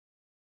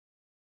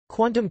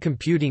Quantum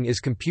computing is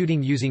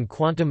computing using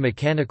quantum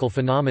mechanical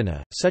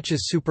phenomena, such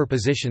as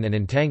superposition and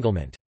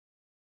entanglement.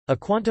 A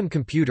quantum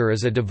computer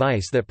is a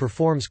device that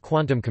performs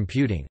quantum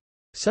computing.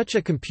 Such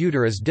a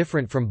computer is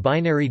different from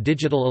binary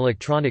digital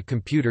electronic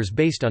computers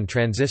based on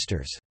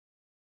transistors.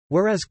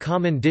 Whereas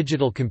common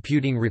digital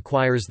computing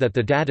requires that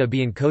the data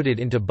be encoded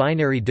into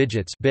binary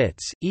digits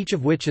bits, each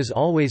of which is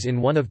always in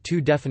one of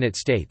two definite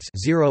states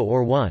 0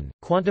 or 1,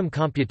 quantum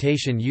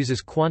computation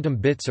uses quantum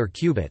bits or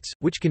qubits,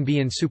 which can be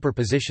in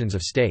superpositions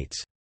of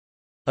states.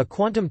 A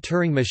quantum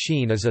Turing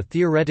machine is a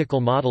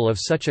theoretical model of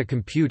such a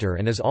computer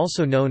and is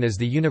also known as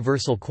the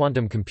universal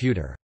quantum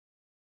computer.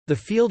 The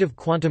field of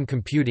quantum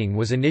computing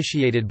was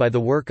initiated by the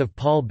work of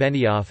Paul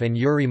Benioff and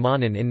Yuri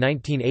Manin in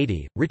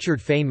 1980, Richard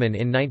Feynman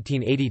in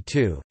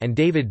 1982, and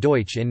David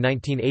Deutsch in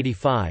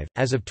 1985.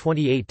 As of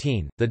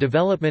 2018, the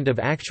development of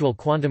actual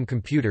quantum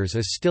computers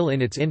is still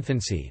in its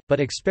infancy, but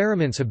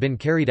experiments have been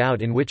carried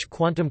out in which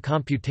quantum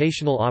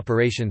computational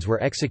operations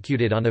were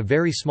executed on a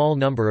very small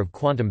number of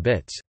quantum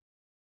bits.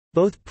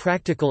 Both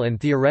practical and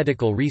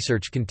theoretical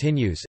research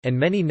continues, and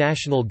many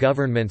national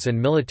governments and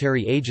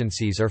military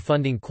agencies are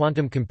funding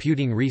quantum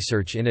computing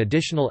research in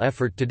additional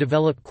effort to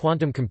develop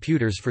quantum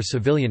computers for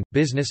civilian,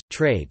 business,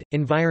 trade,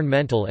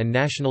 environmental and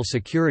national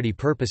security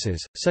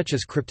purposes, such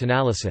as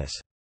cryptanalysis.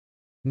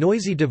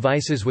 Noisy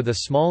devices with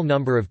a small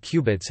number of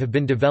qubits have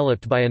been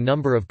developed by a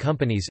number of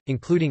companies,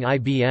 including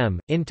IBM,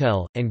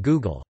 Intel, and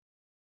Google.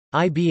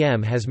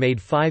 IBM has made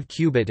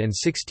 5-qubit and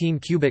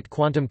 16-qubit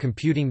quantum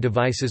computing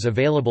devices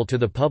available to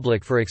the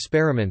public for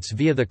experiments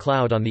via the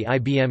cloud on the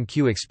IBM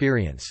Q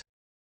Experience.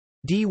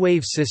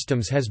 D-Wave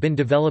Systems has been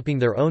developing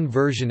their own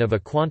version of a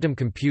quantum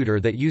computer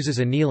that uses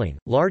annealing.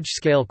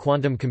 Large-scale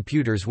quantum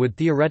computers would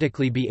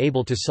theoretically be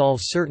able to solve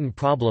certain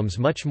problems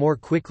much more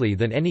quickly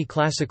than any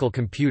classical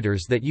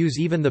computers that use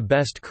even the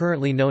best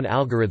currently known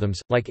algorithms,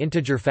 like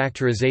integer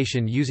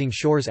factorization using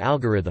Shor's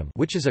algorithm,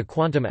 which is a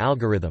quantum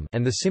algorithm,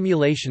 and the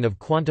simulation of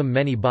quantum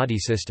many-body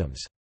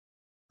systems.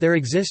 There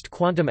exist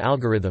quantum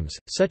algorithms,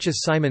 such as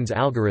Simon's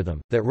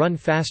algorithm, that run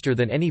faster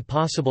than any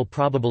possible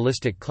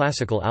probabilistic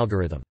classical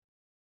algorithm.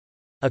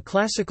 A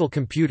classical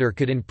computer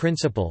could in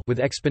principle with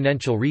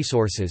exponential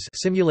resources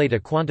simulate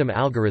a quantum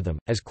algorithm,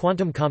 as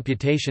quantum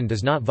computation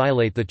does not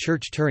violate the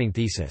Church-Turing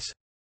thesis.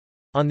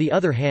 On the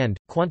other hand,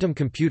 quantum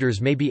computers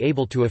may be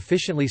able to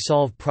efficiently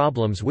solve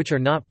problems which are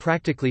not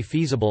practically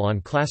feasible on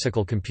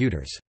classical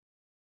computers.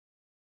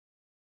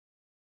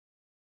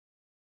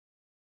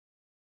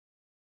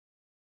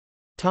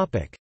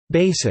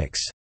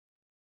 Basics.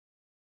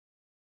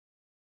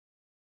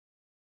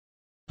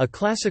 A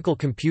classical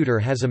computer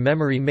has a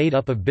memory made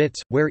up of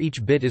bits, where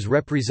each bit is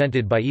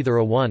represented by either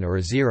a 1 or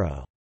a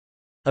 0.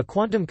 A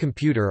quantum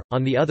computer,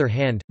 on the other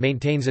hand,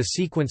 maintains a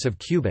sequence of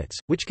qubits,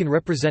 which can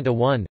represent a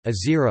 1, a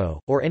 0,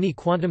 or any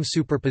quantum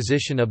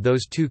superposition of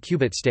those two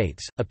qubit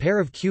states. A pair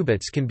of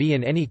qubits can be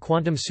in any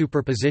quantum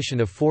superposition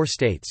of 4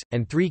 states,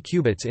 and 3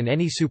 qubits in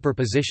any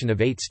superposition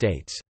of 8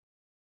 states.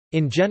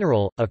 In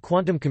general, a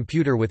quantum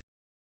computer with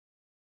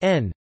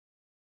n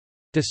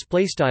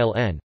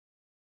n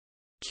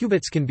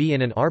qubits can be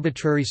in an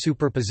arbitrary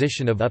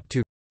superposition of up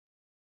to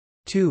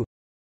 2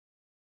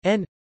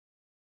 n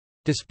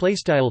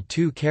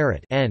 2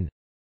 n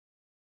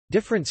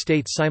different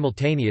states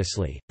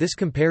simultaneously. This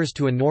compares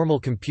to a normal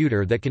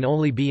computer that can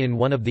only be in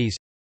one of these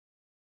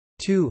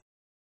 2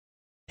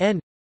 n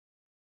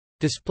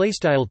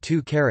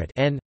 2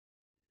 n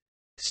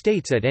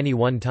states at any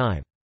one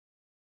time.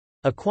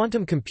 A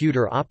quantum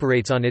computer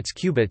operates on its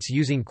qubits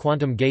using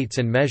quantum gates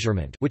and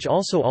measurement, which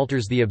also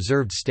alters the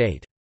observed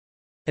state.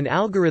 An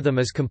algorithm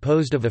is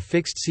composed of a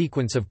fixed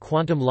sequence of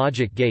quantum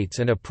logic gates,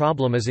 and a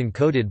problem is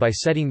encoded by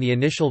setting the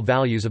initial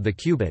values of the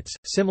qubits,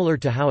 similar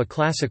to how a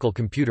classical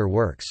computer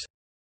works.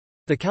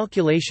 The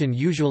calculation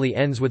usually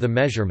ends with a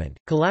measurement,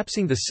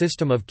 collapsing the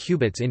system of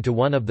qubits into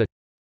one of the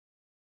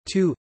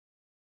 2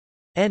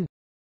 n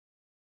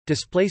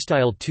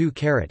 2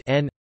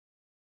 n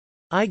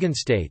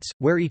eigenstates,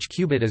 where each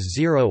qubit is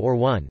 0 or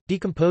 1,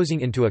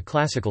 decomposing into a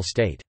classical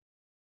state.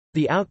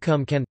 The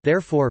outcome can,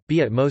 therefore,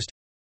 be at most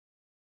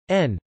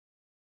n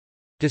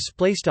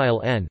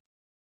n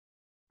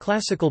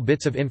classical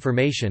bits of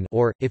information,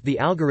 or, if the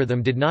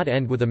algorithm did not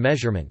end with a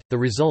measurement, the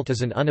result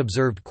is an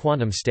unobserved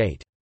quantum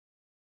state.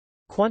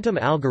 Quantum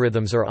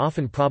algorithms are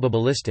often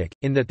probabilistic,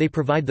 in that they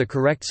provide the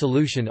correct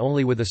solution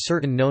only with a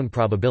certain known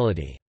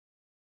probability.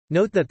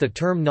 Note that the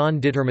term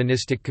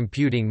non-deterministic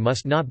computing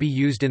must not be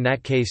used in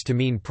that case to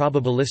mean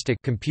probabilistic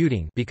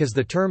computing, because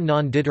the term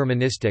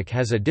non-deterministic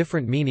has a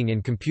different meaning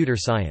in computer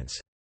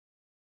science.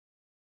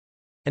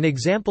 An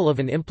example of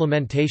an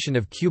implementation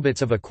of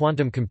qubits of a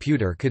quantum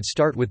computer could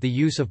start with the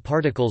use of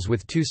particles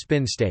with two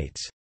spin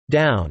states,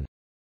 down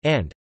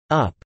and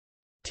up,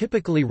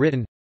 typically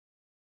written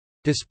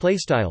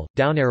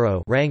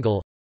 _downarrow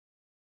wrangle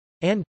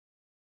and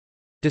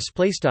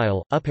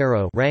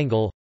 _uparrow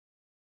wrangle,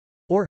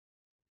 or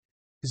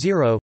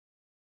 0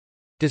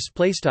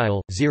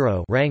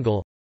 0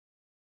 wrangle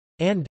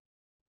and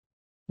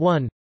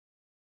 1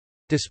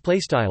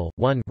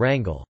 1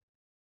 wrangle.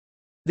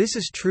 This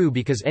is true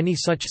because any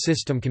such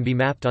system can be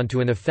mapped onto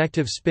an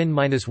effective spin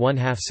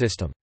 -1/2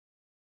 system.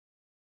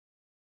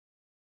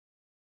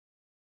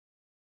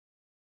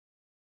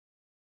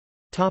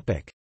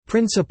 Topic: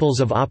 Principles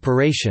of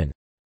operation.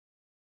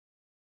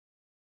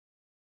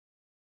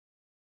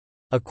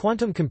 A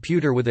quantum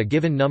computer with a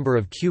given number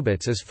of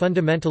qubits is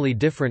fundamentally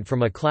different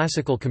from a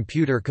classical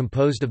computer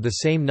composed of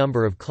the same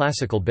number of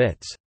classical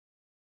bits.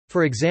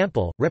 For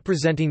example,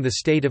 representing the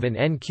state of an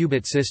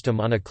n-qubit system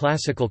on a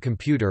classical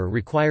computer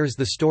requires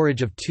the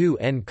storage of two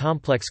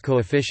n-complex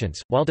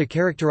coefficients, while to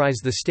characterize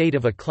the state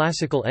of a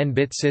classical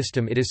n-bit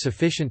system it is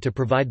sufficient to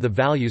provide the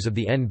values of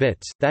the n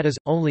bits, that is,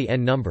 only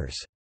n numbers.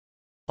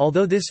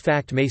 Although this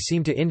fact may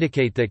seem to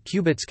indicate that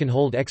qubits can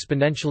hold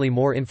exponentially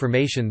more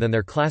information than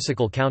their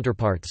classical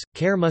counterparts,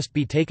 care must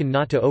be taken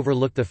not to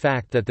overlook the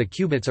fact that the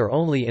qubits are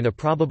only in a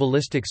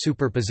probabilistic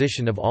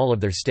superposition of all of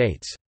their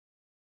states.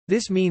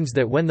 This means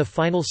that when the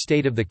final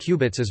state of the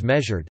qubits is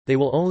measured, they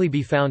will only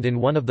be found in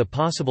one of the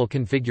possible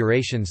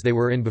configurations they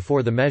were in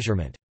before the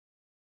measurement.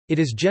 It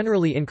is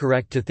generally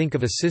incorrect to think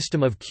of a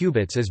system of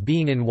qubits as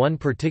being in one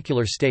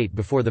particular state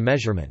before the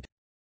measurement.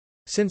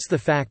 Since the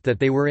fact that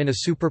they were in a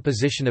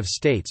superposition of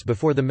states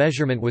before the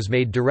measurement was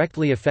made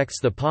directly affects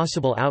the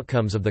possible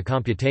outcomes of the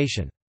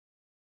computation.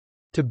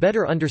 To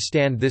better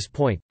understand this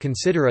point,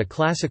 consider a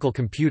classical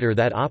computer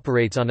that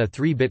operates on a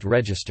 3-bit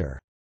register.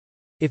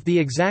 If the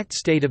exact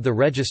state of the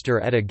register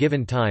at a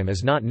given time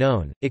is not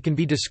known, it can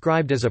be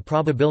described as a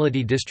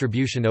probability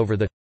distribution over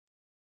the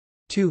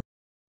 2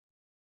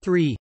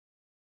 3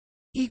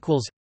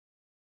 equals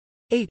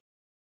 8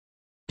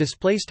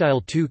 display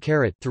style 2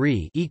 caret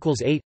 3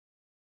 equals 8.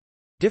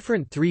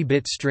 Different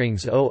 3-bit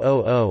strings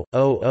 000,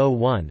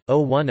 001,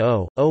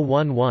 010,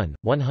 011,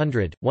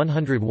 100,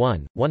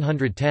 101,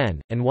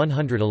 110, and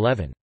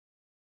 111.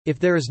 If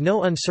there is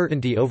no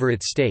uncertainty over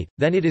its state,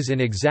 then it is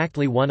in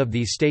exactly one of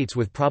these states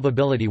with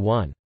probability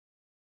 1.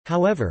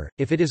 However,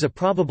 if it is a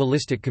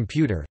probabilistic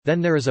computer,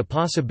 then there is a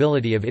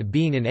possibility of it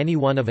being in any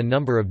one of a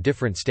number of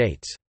different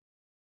states.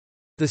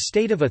 The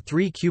state of a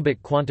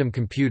 3-qubit quantum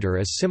computer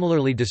is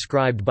similarly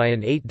described by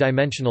an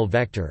 8-dimensional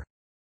vector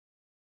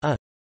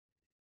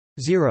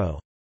 0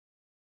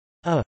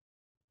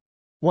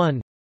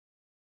 1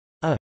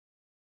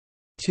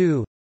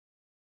 2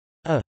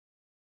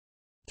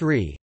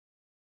 3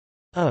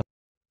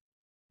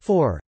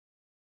 4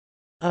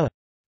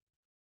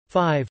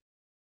 5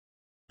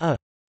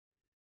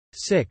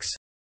 6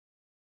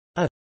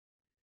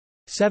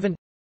 7.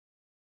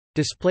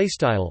 Display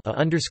style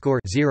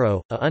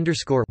 _0,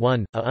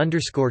 _1,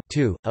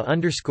 _2,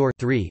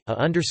 _3,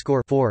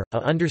 _4,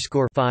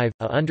 _5,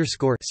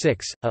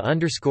 _6,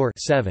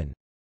 _7.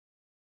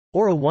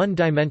 Or a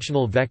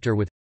one-dimensional vector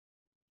with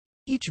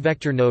each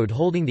vector node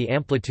holding the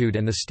amplitude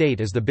and the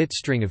state as the bit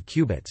string of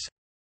qubits.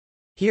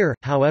 Here,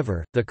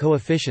 however, the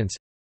coefficients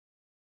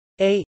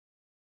a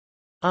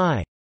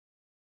I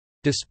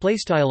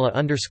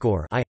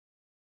 _I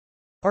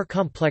are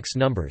complex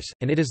numbers,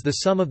 and it is the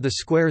sum of the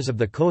squares of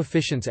the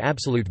coefficients'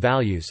 absolute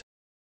values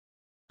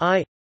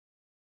I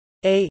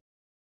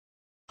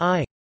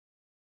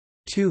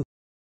 2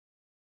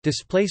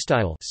 display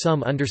style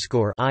sum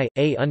 _I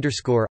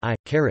I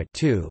caret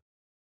 2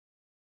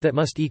 that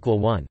must equal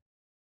 1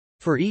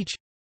 for each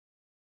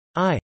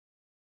I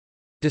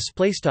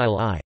display style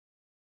I.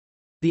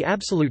 The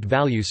absolute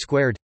value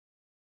squared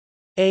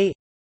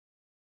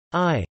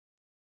I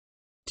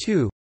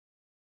 2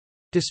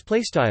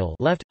 display style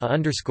left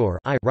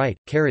I right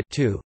caret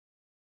 2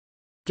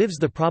 gives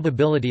the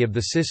probability of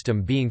the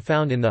system being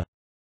found in the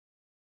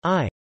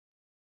I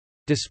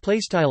display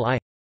style I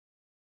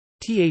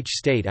th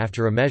state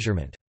after a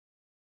measurement.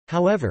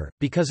 However,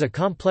 because a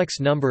complex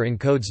number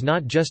encodes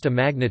not just a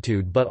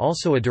magnitude but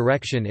also a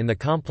direction in the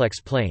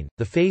complex plane,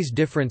 the phase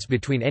difference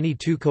between any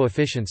two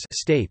coefficients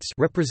states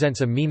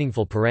represents a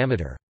meaningful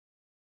parameter.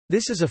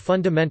 This is a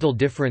fundamental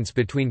difference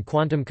between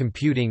quantum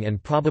computing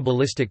and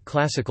probabilistic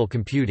classical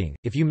computing.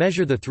 If you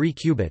measure the 3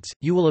 qubits,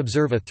 you will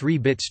observe a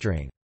 3-bit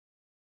string.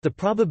 The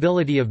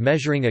probability of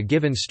measuring a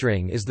given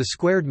string is the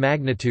squared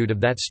magnitude of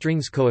that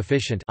string's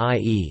coefficient,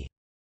 i.e.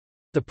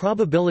 the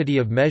probability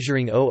of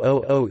measuring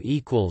 000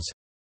 equals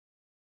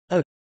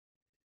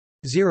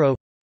 0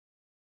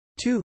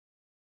 2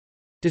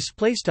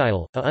 display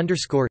style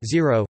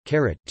 _0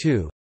 caret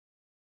 2.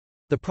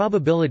 The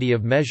probability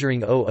of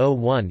measuring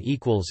 001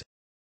 equals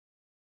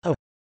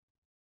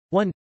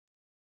 1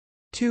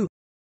 2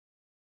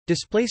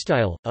 display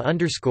style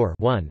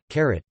 _1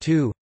 caret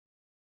 2,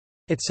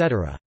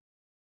 etc.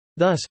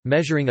 Thus,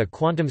 measuring a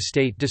quantum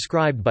state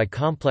described by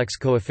complex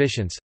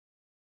coefficients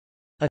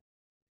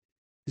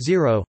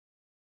 0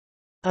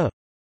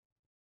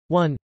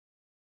 1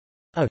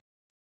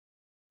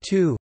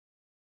 2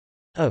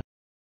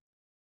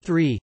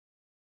 3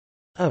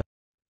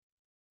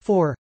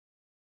 4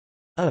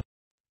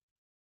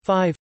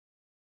 5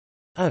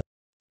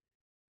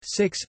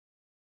 6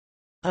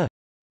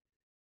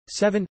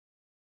 7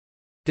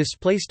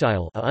 display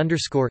style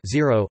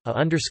 _0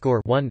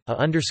 _1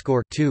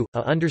 _2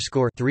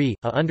 _3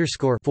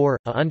 _4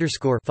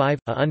 _5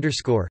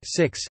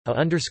 _6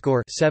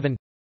 7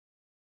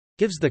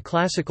 gives the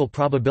classical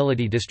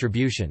probability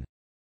distribution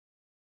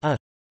a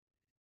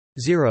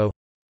 0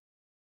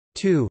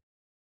 2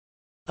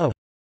 a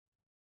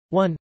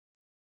 1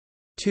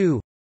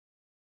 2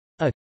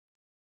 a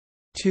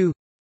 2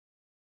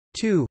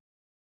 2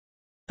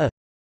 a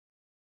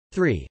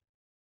 3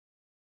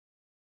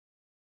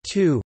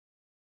 2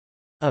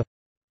 a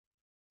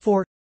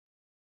 4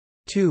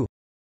 2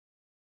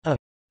 a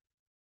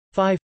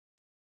 5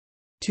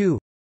 2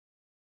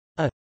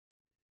 a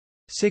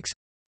 6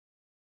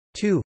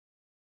 2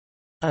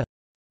 a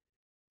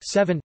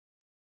 7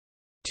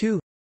 2.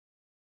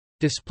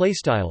 Display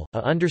style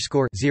a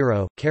underscore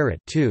 0 caret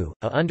 2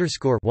 a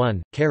underscore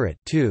 1 caret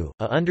 2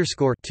 a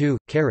underscore 2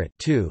 caret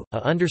 2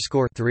 a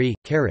underscore 3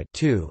 caret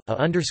 2 a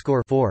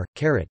underscore 4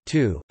 caret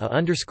 2 a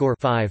underscore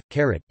 5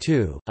 caret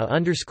 2 a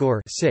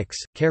underscore 6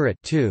 caret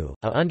 2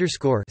 a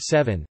underscore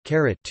 7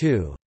 caret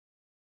 2.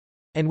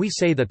 And we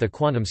say that the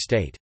quantum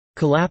state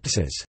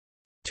collapses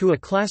to a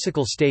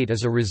classical state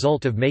as a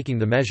result of making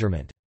the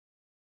measurement.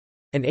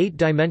 An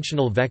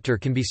 8-dimensional vector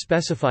can be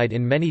specified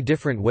in many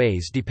different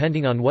ways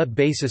depending on what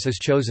basis is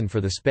chosen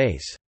for the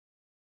space.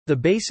 The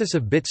basis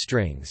of bit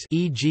strings,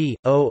 e.g.,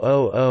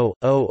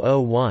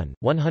 0000001,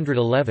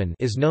 111,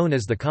 is known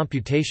as the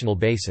computational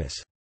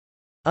basis.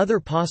 Other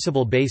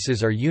possible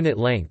bases are unit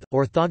length,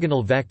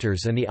 orthogonal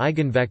vectors, and the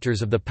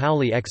eigenvectors of the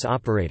Pauli X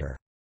operator.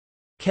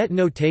 Ket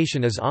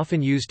notation is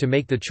often used to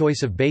make the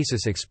choice of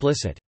basis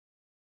explicit.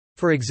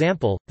 For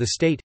example, the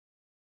state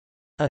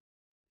a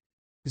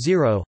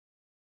 0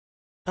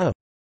 a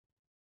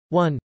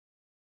 1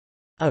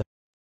 a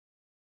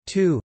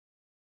 2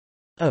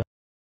 a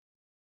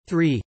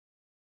 3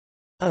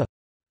 a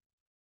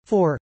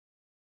 4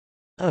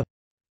 a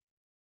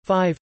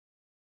 5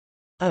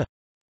 a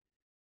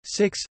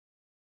 6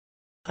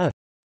 a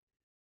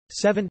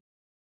 7.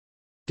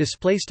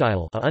 Display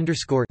style a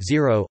underscore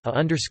 0 a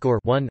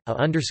underscore 1 a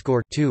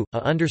underscore 2 a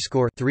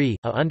underscore 3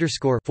 a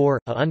underscore 4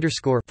 a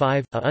underscore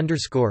 5 a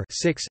underscore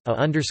 6 a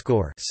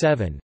underscore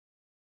 7.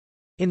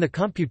 In the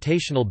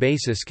computational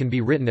basis can be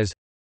written as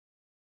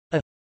a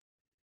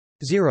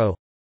 0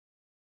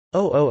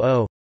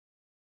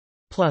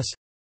 plus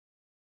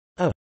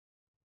a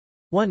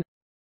 1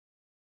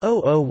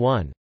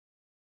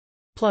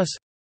 plus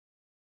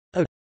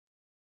a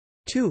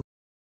 2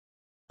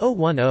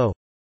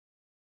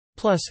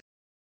 plus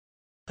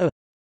a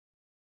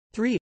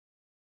 3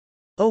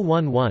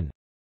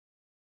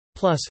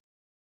 plus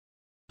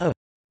a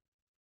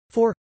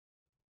 4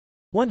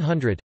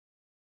 100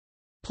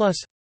 plus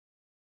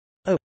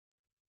a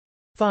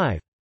 5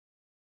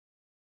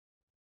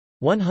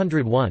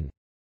 101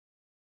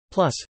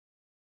 plus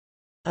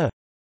a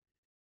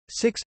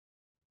 6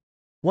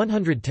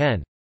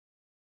 110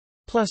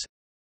 plus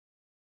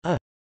a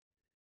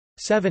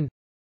 7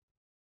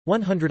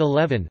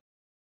 111.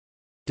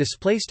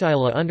 Display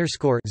style a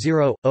underscore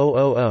 0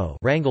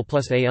 wrangle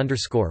plus a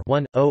underscore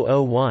 1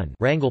 1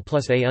 wrangle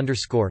plus a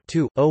underscore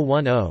 2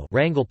 10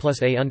 wrangle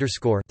plus a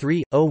underscore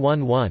 3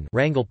 11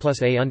 wrangle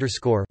plus a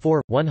underscore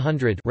 4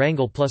 100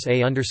 wrangle plus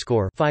a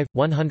underscore 5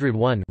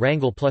 101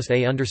 wrangle plus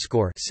a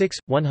underscore 6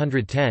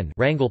 110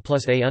 wrangle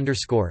plus a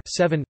underscore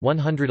 7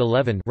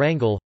 111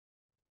 wrangle,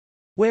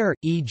 where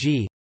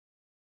e.g.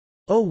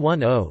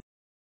 010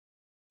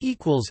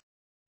 equals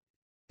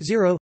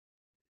 0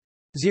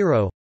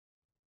 0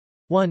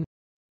 1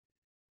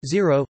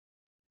 0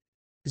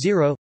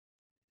 0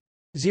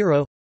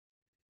 0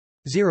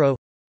 0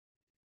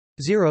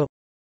 0.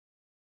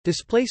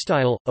 Display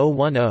style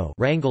 010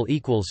 wrangle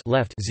equals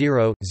left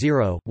 0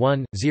 0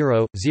 1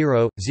 0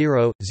 0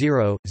 0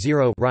 0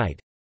 0 right.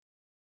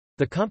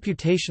 The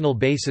computational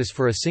basis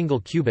for a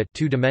single qubit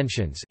 2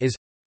 dimensions is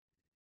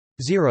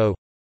 0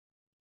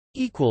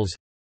 equals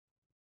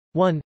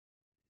 1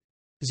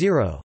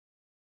 0.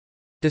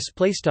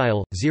 Display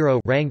style 0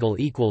 wrangle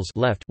equals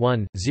left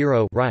 1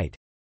 0 right,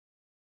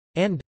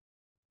 and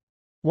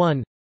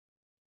 1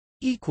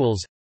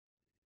 equals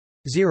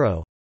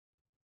 0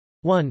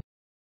 1.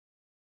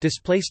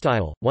 Display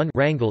style 1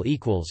 wrangle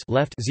equals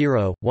left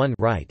 0 1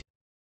 right.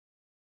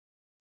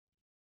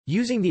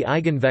 Using the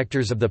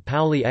eigenvectors of the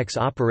Pauli X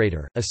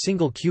operator, a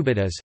single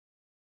qubit is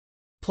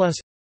plus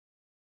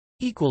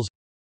equals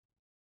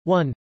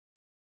 1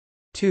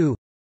 2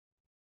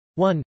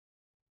 1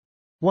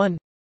 1.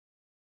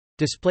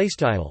 Display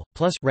style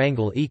plus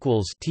wrangle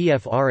equals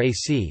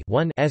tfrac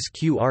 1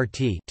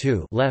 sqrt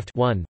 2 left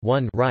 1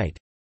 1 right,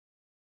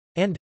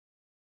 and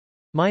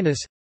minus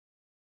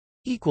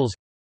equals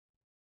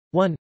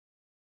 1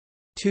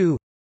 2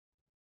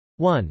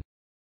 1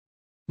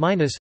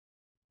 minus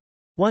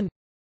 1.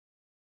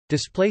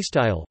 Display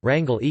style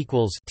wrangle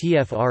equals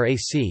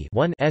tfrac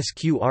 1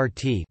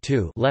 sqrt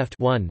 2 left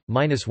 1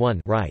 minus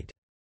 1 right.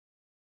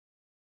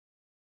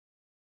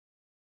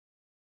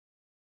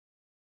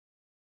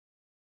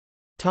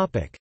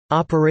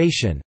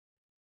 Operation.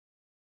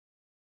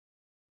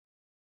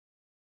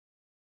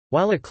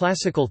 While a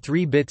classical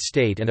 3-bit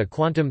state and a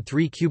quantum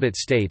 3-qubit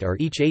state are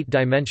each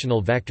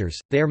 8-dimensional vectors,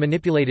 they are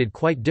manipulated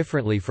quite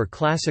differently for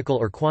classical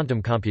or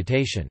quantum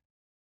computation.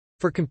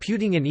 For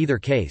computing in either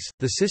case,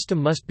 the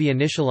system must be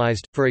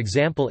initialized, for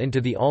example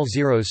into the all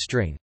zeros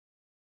string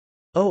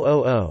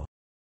 000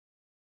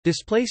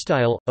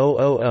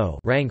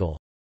 _{000}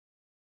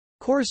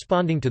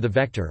 corresponding to the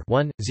vector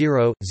 1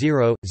 0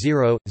 0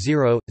 0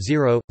 0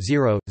 0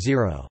 0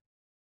 0.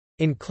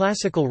 In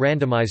classical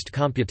randomized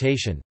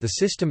computation, the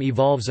system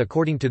evolves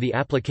according to the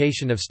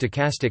application of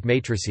stochastic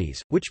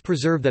matrices, which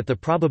preserve that the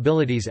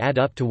probabilities add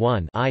up to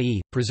 1,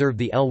 i.e., preserve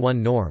the L1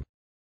 norm.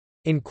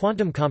 In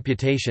quantum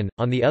computation,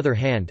 on the other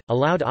hand,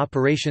 allowed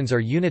operations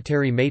are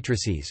unitary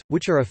matrices,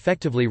 which are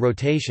effectively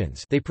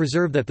rotations. They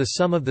preserve that the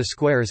sum of the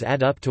squares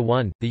add up to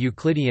 1, the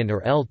Euclidean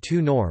or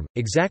L2 norm.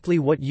 Exactly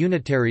what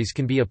unitaries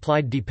can be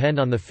applied depend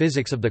on the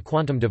physics of the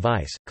quantum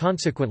device.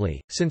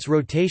 Consequently, since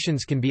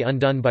rotations can be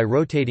undone by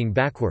rotating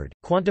backward,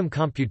 quantum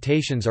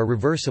computations are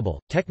reversible.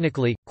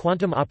 Technically,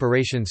 quantum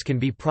operations can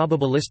be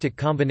probabilistic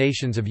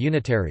combinations of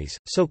unitaries,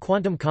 so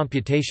quantum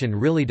computation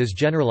really does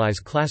generalize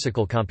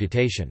classical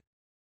computation.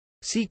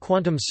 See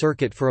quantum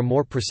circuit for a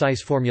more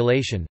precise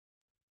formulation.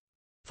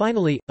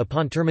 Finally,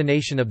 upon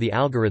termination of the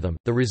algorithm,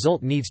 the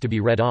result needs to be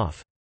read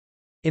off.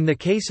 In the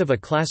case of a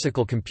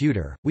classical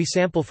computer, we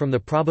sample from the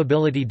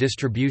probability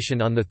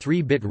distribution on the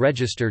 3-bit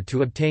register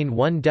to obtain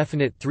one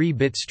definite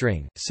 3-bit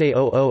string, say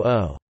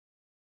 000.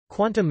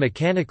 Quantum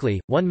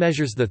mechanically, one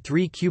measures the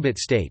 3-qubit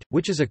state,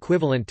 which is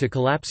equivalent to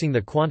collapsing the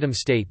quantum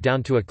state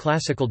down to a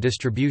classical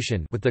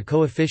distribution with the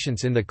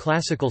coefficients in the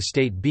classical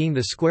state being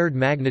the squared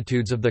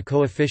magnitudes of the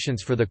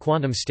coefficients for the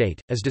quantum state,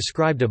 as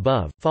described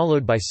above,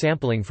 followed by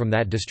sampling from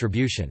that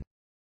distribution.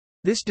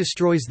 This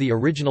destroys the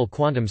original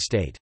quantum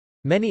state.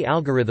 Many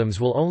algorithms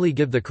will only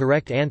give the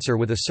correct answer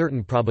with a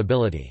certain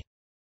probability.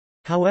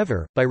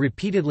 However, by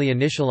repeatedly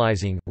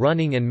initializing,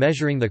 running and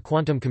measuring the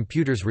quantum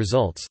computer's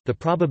results, the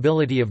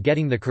probability of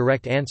getting the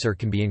correct answer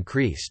can be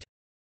increased.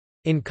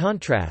 In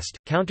contrast,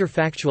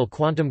 counterfactual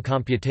quantum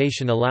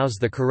computation allows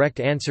the correct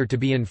answer to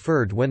be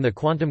inferred when the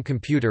quantum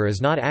computer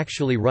is not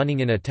actually running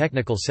in a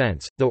technical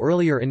sense, though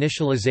earlier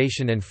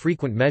initialization and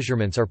frequent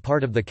measurements are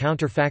part of the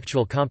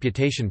counterfactual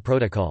computation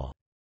protocol.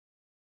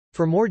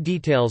 For more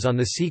details on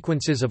the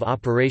sequences of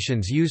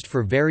operations used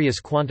for various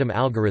quantum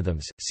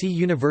algorithms, see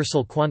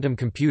Universal Quantum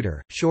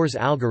Computer, Shor's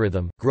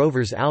algorithm,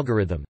 Grover's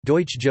algorithm,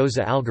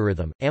 Deutsch-Jozsa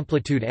algorithm,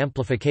 amplitude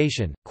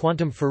amplification,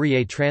 quantum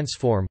Fourier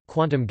transform,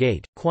 quantum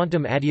gate,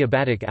 quantum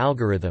adiabatic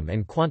algorithm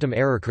and quantum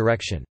error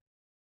correction.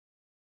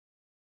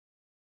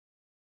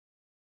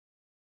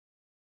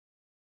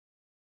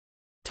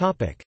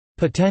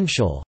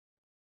 Potential.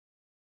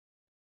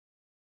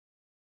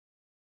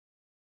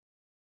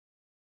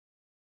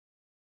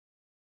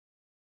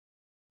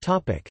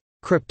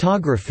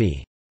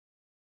 Cryptography.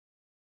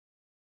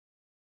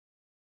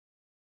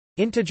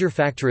 Integer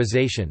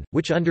factorization,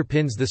 which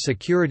underpins the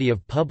security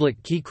of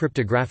public key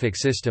cryptographic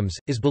systems,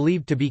 is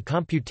believed to be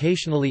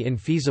computationally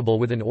infeasible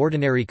with an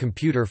ordinary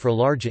computer for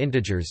large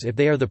integers if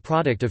they are the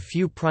product of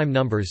few prime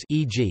numbers,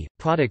 e.g.,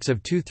 products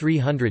of two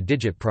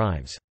 300-digit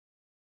primes.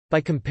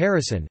 By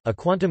comparison, a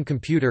quantum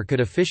computer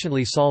could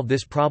efficiently solve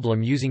this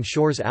problem using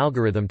Shor's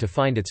algorithm to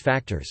find its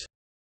factors.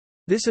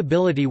 This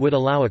ability would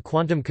allow a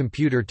quantum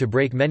computer to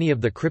break many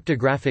of the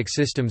cryptographic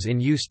systems in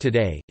use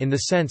today, in the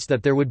sense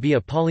that there would be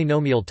a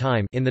polynomial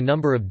time in the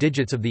number of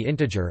digits of the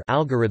integer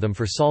algorithm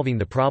for solving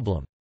the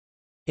problem.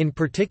 In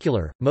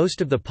particular, most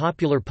of the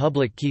popular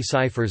public key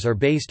ciphers are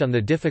based on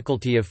the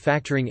difficulty of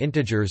factoring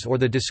integers or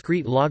the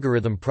discrete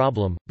logarithm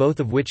problem,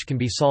 both of which can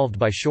be solved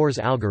by Shor's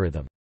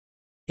algorithm.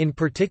 In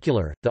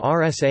particular, the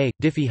RSA,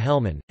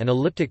 Diffie-Hellman, and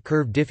elliptic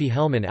curve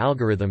Diffie-Hellman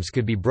algorithms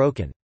could be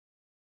broken.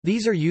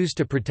 These are used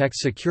to protect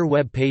secure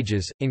web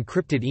pages,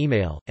 encrypted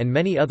email, and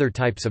many other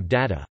types of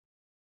data.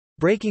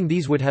 Breaking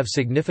these would have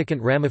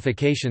significant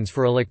ramifications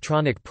for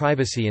electronic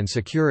privacy and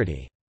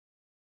security.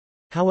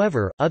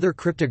 However, other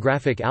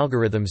cryptographic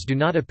algorithms do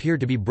not appear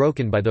to be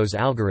broken by those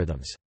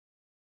algorithms.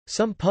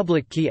 Some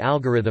public key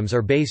algorithms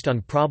are based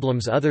on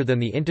problems other than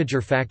the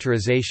integer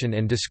factorization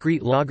and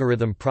discrete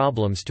logarithm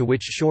problems to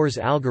which Shor's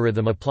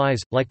algorithm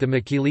applies, like the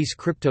Michaelis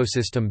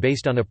cryptosystem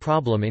based on a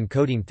problem in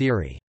coding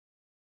theory.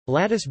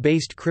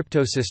 Lattice-based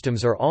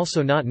cryptosystems are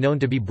also not known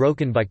to be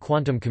broken by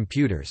quantum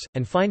computers,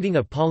 and finding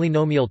a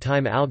polynomial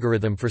time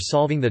algorithm for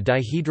solving the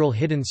dihedral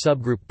hidden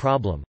subgroup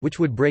problem, which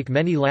would break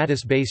many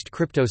lattice-based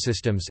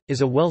cryptosystems,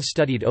 is a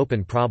well-studied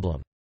open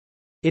problem.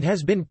 It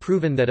has been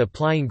proven that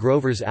applying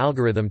Grover's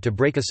algorithm to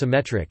break a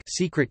symmetric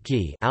secret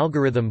key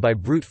algorithm by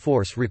brute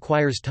force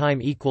requires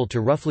time equal to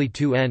roughly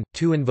 2n,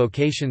 2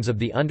 invocations of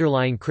the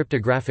underlying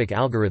cryptographic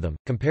algorithm,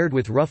 compared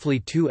with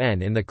roughly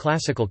 2n in the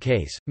classical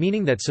case,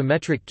 meaning that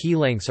symmetric key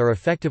lengths are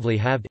effectively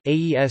halved.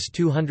 AES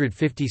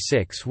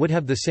 256 would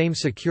have the same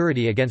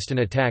security against an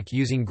attack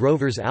using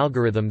Grover's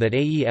algorithm that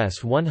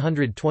AES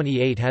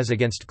 128 has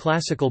against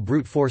classical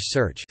brute force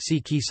search.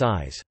 See key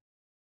size.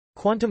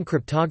 Quantum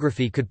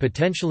cryptography could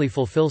potentially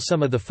fulfill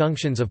some of the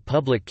functions of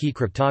public key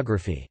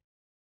cryptography.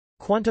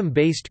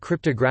 Quantum-based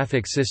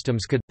cryptographic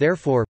systems could,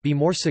 therefore, be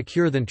more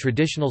secure than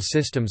traditional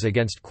systems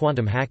against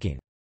quantum hacking.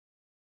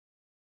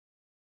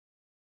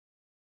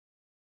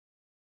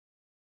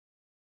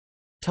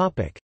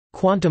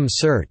 Quantum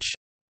search.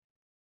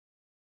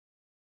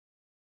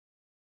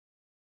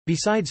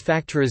 Besides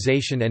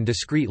factorization and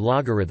discrete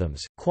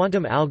logarithms,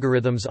 quantum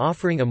algorithms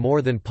offering a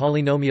more than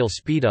polynomial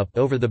speedup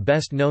over the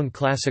best-known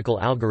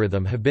classical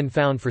algorithm have been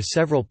found for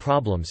several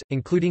problems,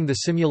 including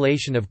the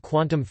simulation of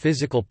quantum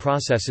physical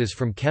processes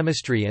from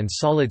chemistry and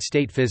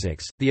solid-state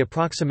physics, the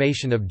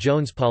approximation of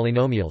Jones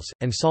polynomials,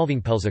 and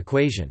solving Pell's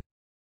equation.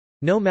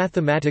 No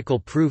mathematical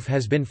proof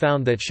has been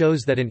found that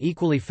shows that an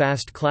equally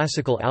fast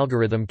classical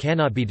algorithm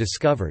cannot be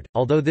discovered,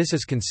 although this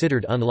is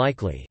considered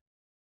unlikely.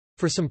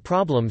 For some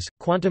problems,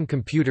 quantum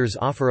computers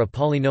offer a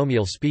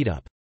polynomial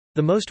speedup.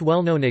 The most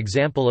well-known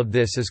example of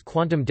this is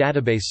quantum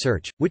database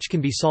search, which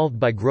can be solved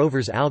by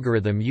Grover's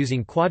algorithm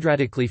using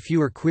quadratically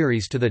fewer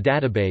queries to the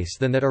database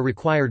than that are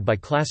required by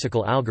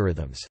classical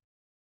algorithms.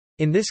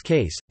 In this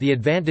case, the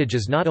advantage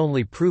is not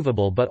only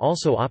provable but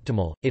also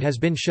optimal. It has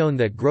been shown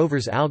that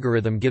Grover's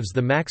algorithm gives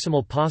the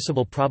maximal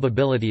possible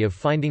probability of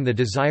finding the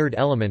desired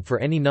element for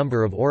any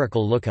number of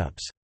oracle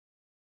lookups.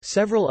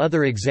 Several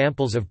other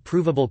examples of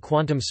provable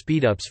quantum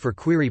speedups for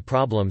query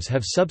problems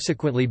have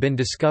subsequently been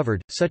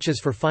discovered, such as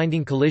for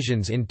finding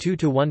collisions in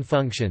 2-to-1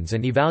 functions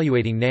and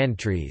evaluating NAND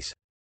trees.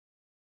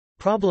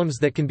 Problems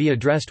that can be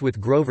addressed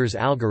with Grover's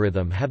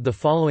algorithm have the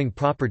following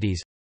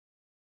properties.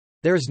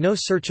 There is no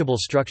searchable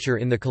structure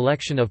in the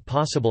collection of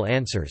possible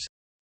answers.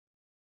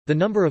 The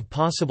number of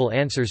possible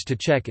answers to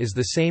check is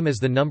the same as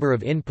the number of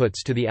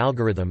inputs to the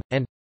algorithm,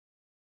 and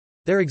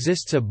there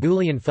exists a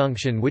Boolean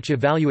function which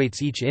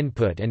evaluates each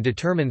input and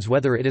determines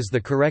whether it is the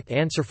correct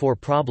answer. For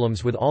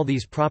problems with all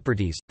these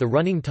properties, the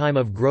running time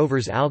of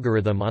Grover's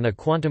algorithm on a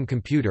quantum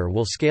computer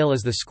will scale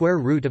as the square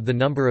root of the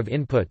number of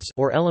inputs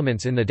or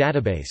elements in the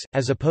database,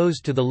 as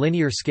opposed to the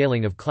linear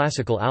scaling of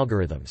classical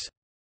algorithms.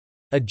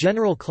 A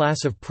general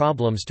class of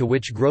problems to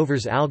which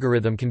Grover's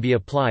algorithm can be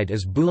applied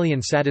is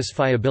Boolean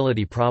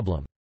satisfiability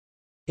problem.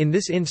 In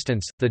this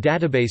instance, the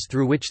database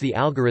through which the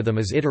algorithm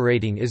is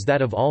iterating is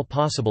that of all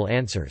possible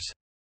answers.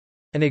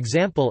 An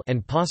example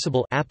and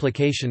possible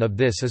application of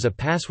this is a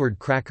password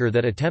cracker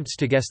that attempts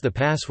to guess the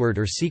password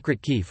or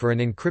secret key for an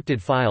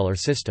encrypted file or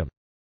system.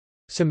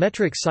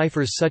 Symmetric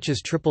ciphers such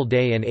as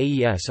Triple-Day and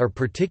AES are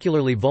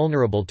particularly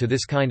vulnerable to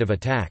this kind of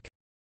attack.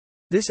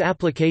 This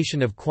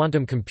application of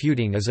quantum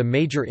computing is a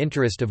major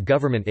interest of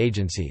government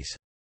agencies.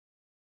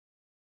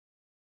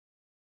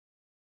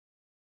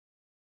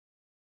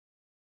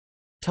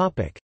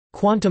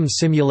 Quantum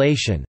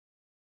simulation.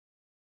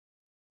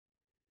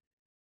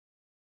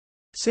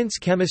 Since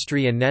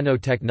chemistry and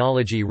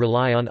nanotechnology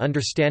rely on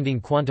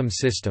understanding quantum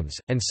systems,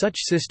 and such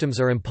systems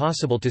are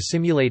impossible to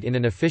simulate in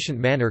an efficient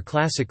manner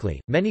classically,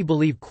 many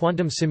believe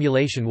quantum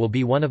simulation will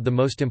be one of the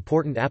most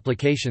important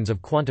applications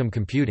of quantum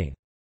computing.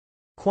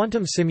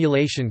 Quantum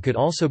simulation could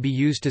also be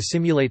used to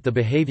simulate the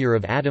behavior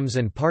of atoms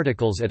and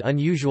particles at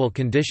unusual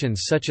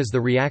conditions such as the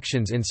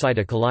reactions inside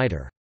a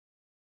collider.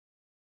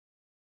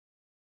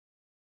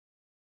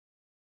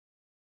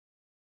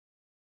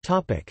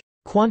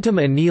 Quantum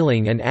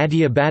annealing and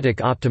adiabatic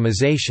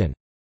optimization.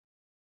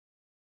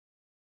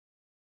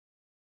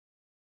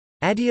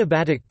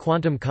 Adiabatic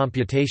quantum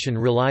computation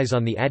relies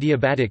on the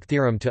adiabatic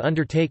theorem to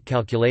undertake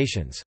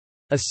calculations.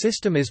 A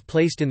system is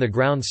placed in the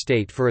ground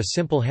state for a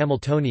simple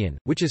Hamiltonian,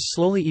 which is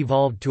slowly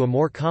evolved to a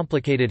more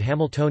complicated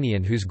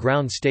Hamiltonian whose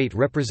ground state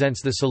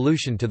represents the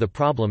solution to the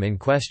problem in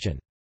question.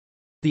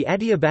 The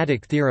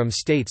adiabatic theorem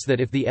states that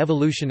if the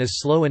evolution is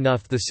slow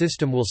enough, the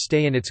system will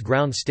stay in its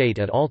ground state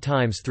at all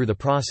times through the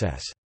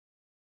process.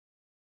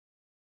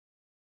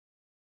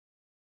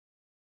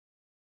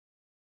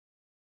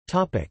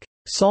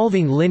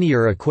 Solving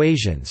linear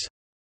equations.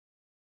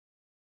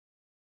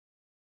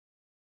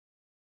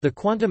 The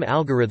quantum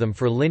algorithm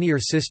for linear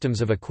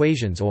systems of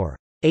equations, or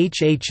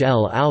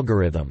HHL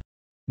algorithm,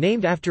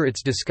 named after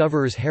its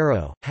discoverers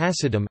Harrow,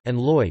 Hasidim, and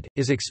Lloyd,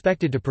 is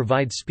expected to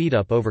provide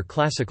speedup over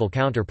classical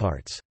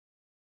counterparts.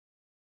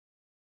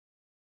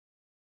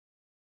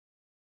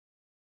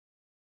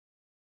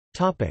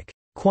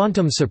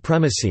 Quantum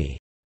supremacy.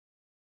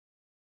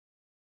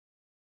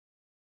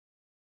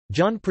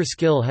 John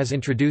Preskill has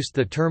introduced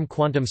the term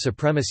quantum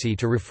supremacy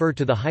to refer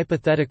to the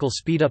hypothetical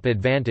speedup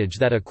advantage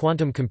that a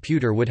quantum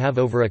computer would have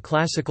over a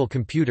classical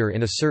computer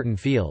in a certain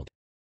field.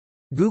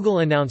 Google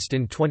announced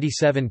in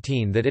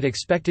 2017 that it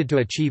expected to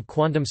achieve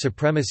quantum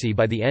supremacy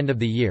by the end of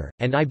the year,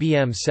 and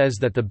IBM says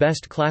that the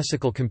best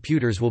classical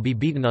computers will be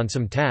beaten on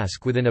some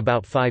task within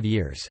about 5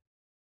 years.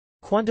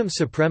 Quantum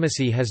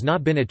supremacy has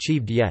not been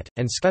achieved yet,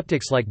 and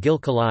skeptics like Gil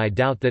Kalai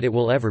doubt that it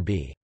will ever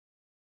be.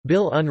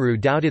 Bill Unruh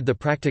doubted the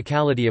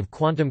practicality of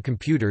quantum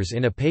computers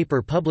in a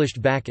paper published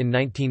back in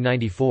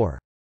 1994.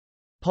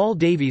 Paul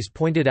Davies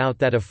pointed out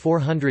that a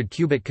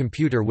 400-qubit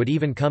computer would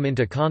even come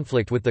into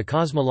conflict with the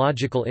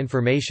cosmological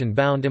information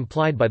bound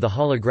implied by the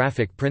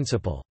holographic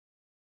principle.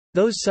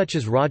 Those such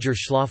as Roger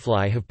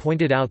Schläfli have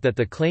pointed out that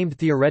the claimed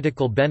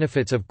theoretical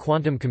benefits of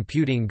quantum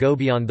computing go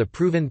beyond the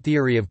proven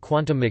theory of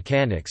quantum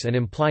mechanics and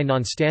imply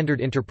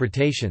non-standard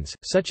interpretations,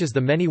 such as the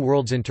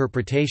many-worlds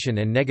interpretation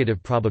and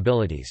negative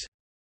probabilities.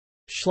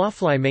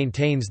 Schläfli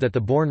maintains that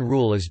the Born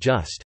rule is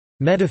just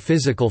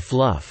metaphysical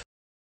fluff,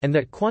 and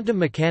that quantum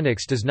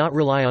mechanics does not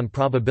rely on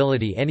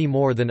probability any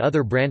more than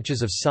other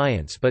branches of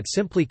science but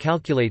simply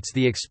calculates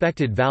the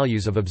expected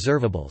values of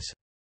observables.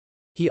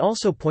 He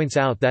also points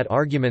out that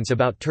arguments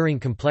about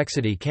Turing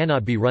complexity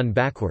cannot be run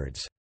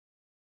backwards.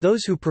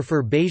 Those who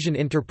prefer Bayesian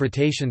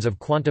interpretations of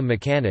quantum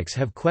mechanics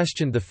have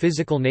questioned the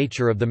physical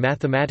nature of the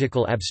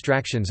mathematical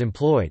abstractions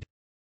employed.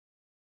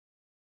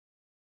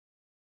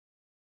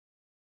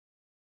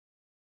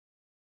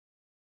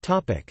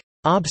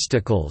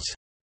 Obstacles.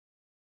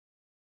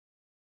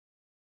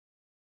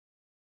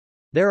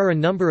 There are a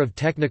number of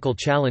technical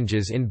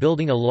challenges in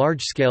building a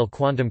large-scale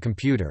quantum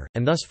computer,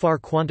 and thus far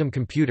quantum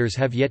computers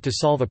have yet to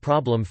solve a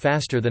problem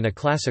faster than a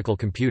classical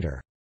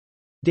computer.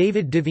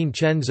 David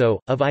DiVincenzo,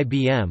 of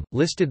IBM,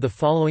 listed the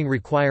following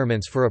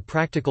requirements for a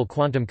practical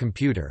quantum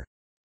computer.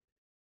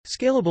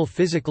 Scalable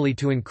physically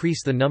to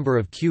increase the number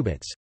of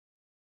qubits.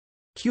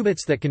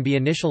 Qubits that can be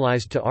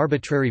initialized to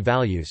arbitrary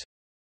values.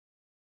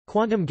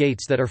 Quantum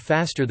gates that are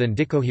faster than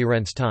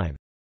decoherence time.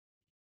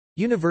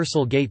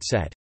 Universal gate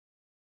set.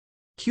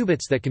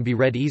 Qubits that can be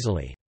read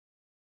easily.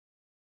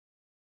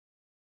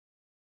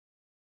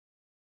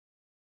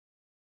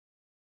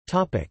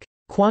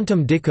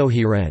 Quantum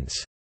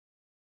decoherence.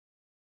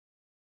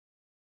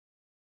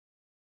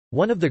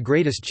 One of the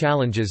greatest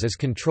challenges is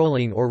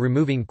controlling or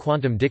removing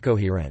quantum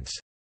decoherence.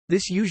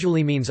 This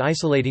usually means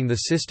isolating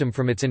the system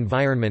from its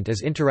environment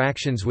as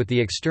interactions with the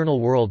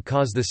external world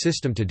cause the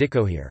system to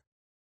decohere.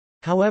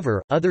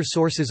 However, other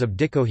sources of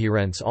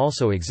decoherence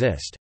also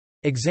exist.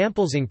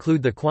 Examples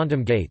include the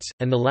quantum gates,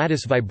 and the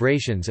lattice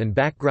vibrations and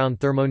background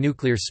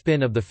thermonuclear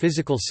spin of the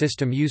physical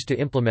system used to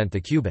implement the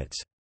qubits.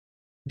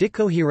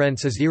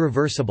 Decoherence is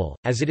irreversible,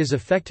 as it is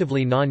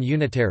effectively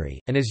non-unitary,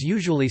 and is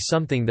usually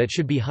something that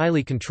should be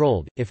highly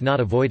controlled, if not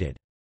avoided.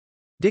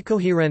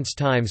 Decoherence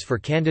times for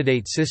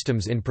candidate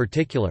systems in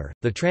particular,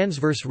 the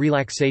transverse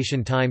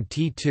relaxation time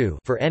T2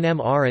 for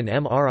NMR and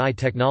MRI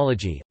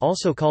technology,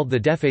 also called the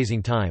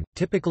dephasing time,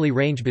 typically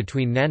range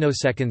between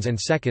nanoseconds and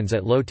seconds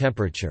at low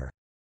temperature.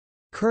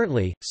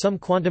 Currently, some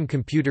quantum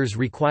computers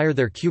require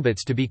their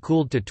qubits to be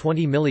cooled to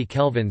 20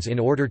 millikelvins in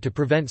order to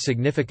prevent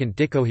significant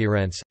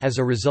decoherence. As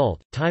a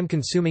result,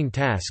 time-consuming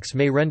tasks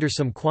may render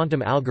some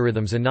quantum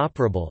algorithms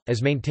inoperable,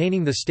 as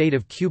maintaining the state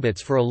of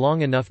qubits for a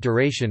long enough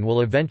duration will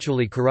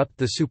eventually corrupt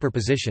the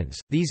superpositions.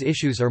 These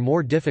issues are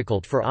more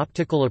difficult for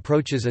optical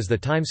approaches as the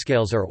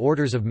timescales are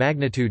orders of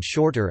magnitude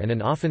shorter, and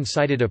an often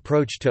cited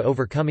approach to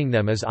overcoming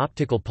them is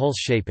optical pulse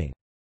shaping.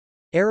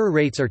 Error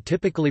rates are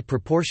typically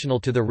proportional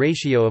to the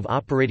ratio of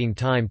operating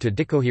time to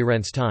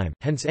decoherence time,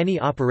 hence any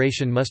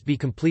operation must be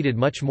completed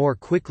much more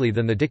quickly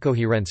than the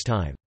decoherence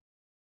time.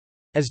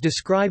 As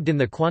described in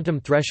the quantum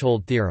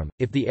threshold theorem,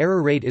 if the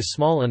error rate is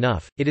small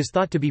enough, it is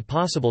thought to be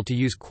possible to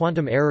use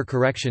quantum error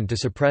correction to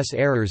suppress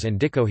errors and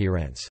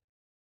decoherence.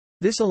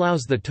 This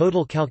allows the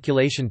total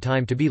calculation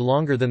time to be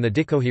longer than the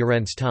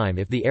decoherence time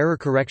if the error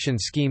correction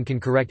scheme can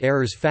correct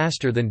errors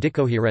faster than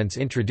decoherence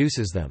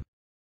introduces them.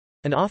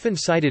 An often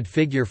cited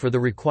figure for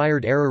the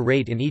required error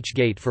rate in each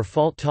gate for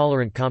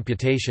fault-tolerant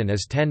computation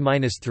is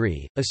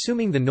 10⁻3,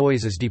 assuming the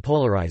noise is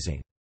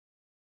depolarizing.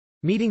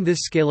 Meeting this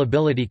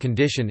scalability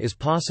condition is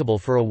possible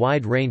for a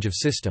wide range of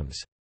systems.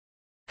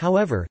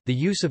 However, the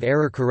use of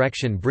error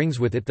correction brings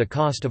with it the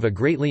cost of a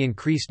greatly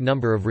increased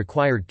number of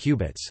required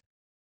qubits.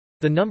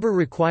 The number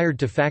required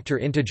to factor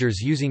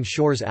integers using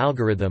Shor's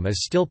algorithm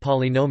is still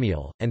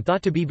polynomial, and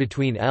thought to be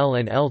between L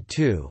and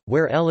L2,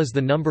 where L is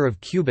the number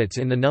of qubits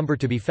in the number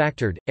to be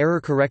factored.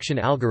 Error correction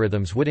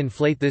algorithms would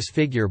inflate this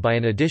figure by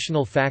an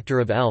additional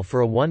factor of L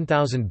for a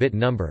 1000-bit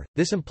number.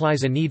 This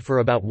implies a need for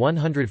about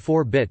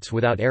 104 bits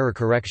without error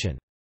correction.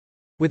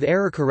 With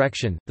error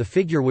correction, the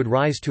figure would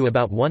rise to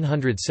about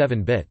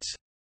 107 bits.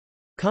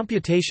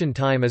 Computation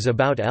time is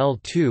about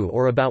L2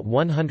 or about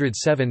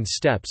 107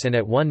 steps, and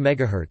at 1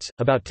 MHz,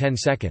 about 10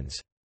 seconds.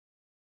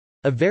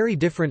 A very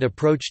different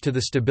approach to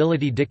the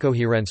stability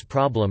decoherence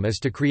problem is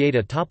to create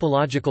a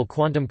topological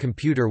quantum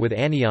computer with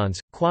anyons,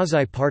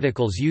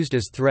 quasi-particles used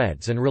as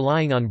threads, and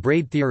relying on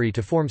braid theory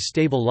to form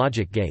stable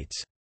logic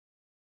gates.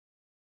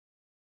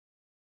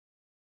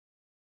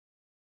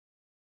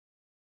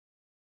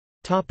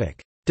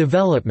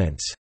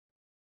 Developments.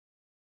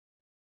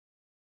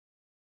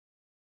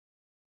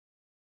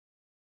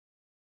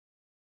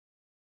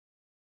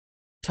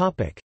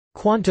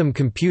 Quantum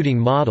computing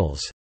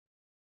models.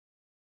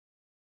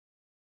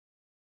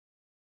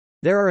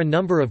 There are a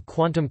number of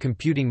quantum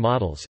computing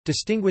models,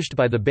 distinguished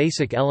by the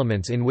basic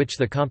elements in which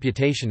the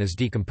computation is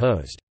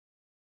decomposed.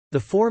 The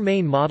four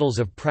main models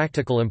of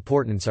practical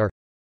importance are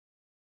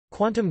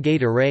quantum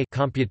gate array,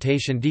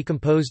 computation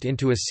decomposed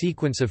into a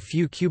sequence of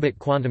few qubit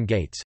quantum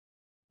gates;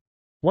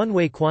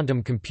 one-way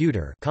quantum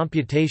computer,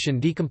 computation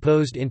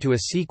decomposed into a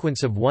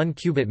sequence of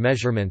 1-qubit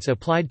measurements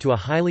applied to a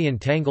highly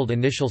entangled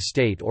initial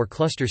state or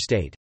cluster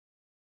state;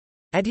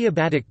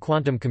 adiabatic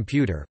quantum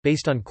computer,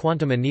 based on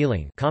quantum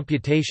annealing,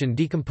 computation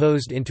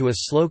decomposed into a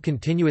slow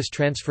continuous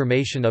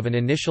transformation of an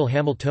initial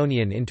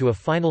Hamiltonian into a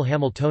final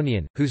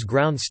Hamiltonian, whose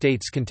ground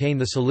states contain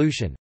the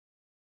solution;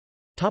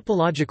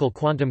 Topological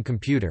quantum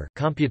computer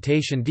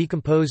computation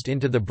decomposed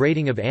into the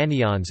braiding of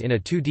anyons in a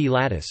 2D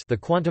lattice. The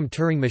quantum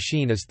Turing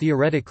machine is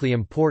theoretically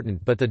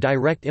important, but the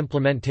direct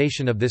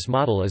implementation of this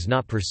model is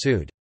not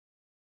pursued.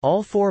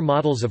 All four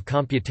models of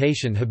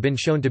computation have been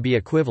shown to be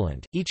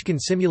equivalent, each can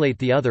simulate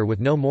the other with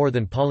no more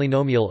than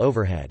polynomial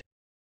overhead.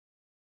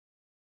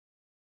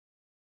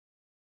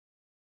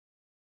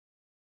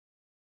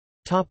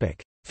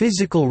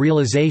 Physical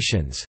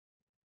realizations.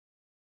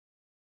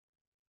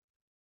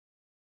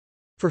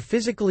 For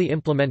physically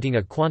implementing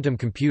a quantum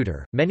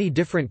computer, many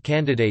different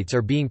candidates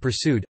are being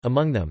pursued,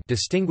 among them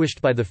distinguished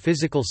by the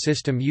physical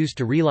system used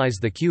to realize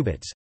the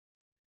qubits.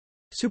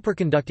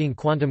 Superconducting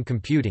quantum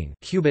computing,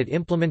 qubit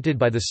implemented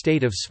by the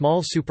state of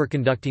small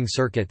superconducting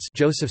circuits,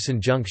 Josephson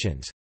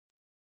junctions.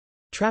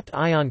 Trapped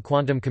ion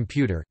quantum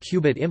computer,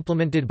 qubit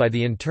implemented by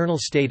the internal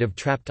state of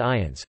trapped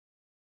ions.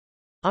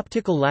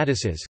 Optical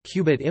lattices,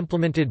 qubit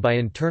implemented by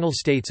internal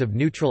states of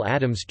neutral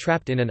atoms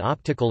trapped in an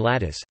optical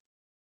lattice.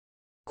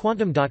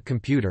 Quantum dot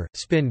computer,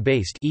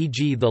 spin-based,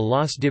 e.g. the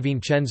Los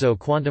DiVincenzo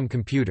quantum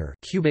computer,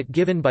 qubit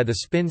given by the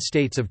spin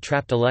states of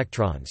trapped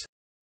electrons.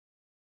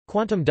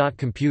 Quantum dot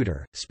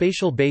computer,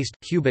 spatial-based,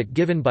 qubit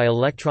given by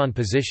electron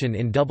position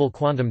in double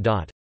quantum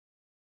dot.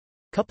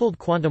 Coupled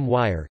quantum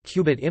wire,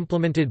 qubit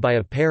implemented by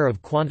a pair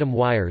of quantum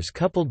wires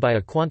coupled by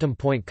a quantum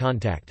point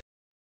contact.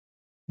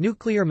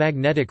 Nuclear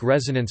magnetic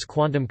resonance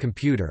quantum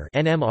computer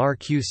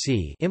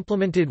 (NMRQC)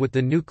 implemented with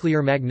the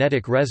nuclear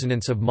magnetic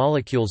resonance of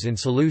molecules in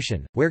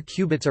solution, where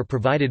qubits are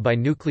provided by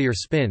nuclear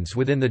spins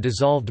within the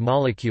dissolved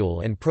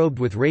molecule and probed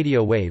with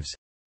radio waves.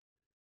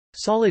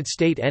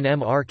 Solid-state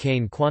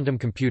NMR-Kane quantum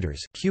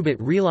computers, qubit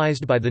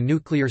realized by the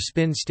nuclear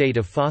spin state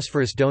of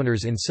phosphorus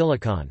donors in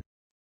silicon.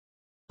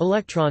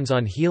 Electrons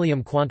on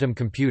helium quantum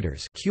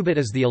computers, qubit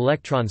is the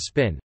electron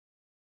spin.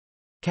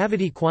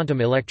 Cavity quantum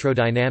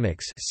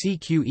electrodynamics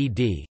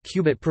 (CQED),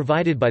 qubit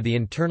provided by the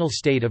internal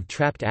state of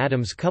trapped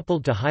atoms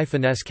coupled to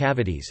high-finesse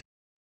cavities.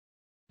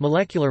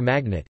 Molecular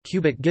magnet,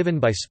 qubit given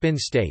by spin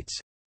states.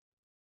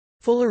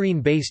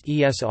 Fullerene-based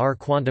ESR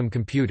quantum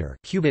computer,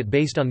 qubit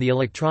based on the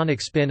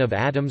electronic spin of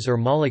atoms or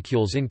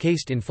molecules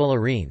encased in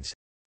fullerenes.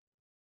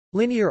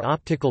 Linear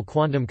optical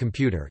quantum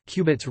computer,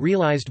 qubits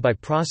realized by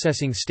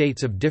processing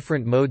states of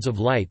different modes of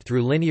light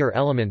through linear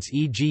elements,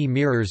 e.g.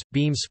 mirrors,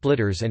 beam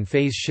splitters and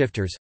phase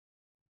shifters.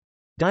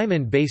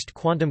 Diamond-based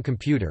quantum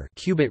computer,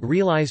 qubit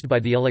realized by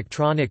the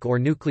electronic or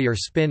nuclear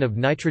spin of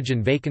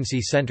nitrogen vacancy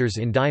centers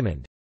in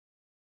diamond.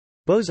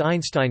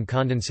 Bose-Einstein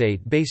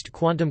condensate-based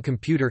quantum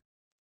computer.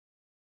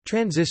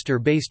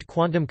 Transistor-based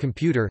quantum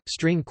computer,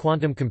 string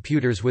quantum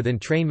computers with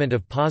entrainment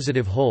of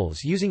positive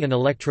holes using an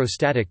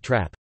electrostatic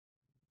trap.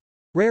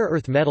 Rare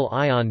earth metal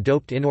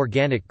ion-doped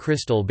inorganic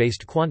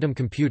crystal-based quantum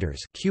computers,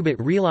 qubit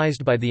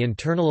realized by the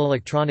internal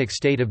electronic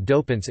state of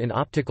dopants in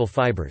optical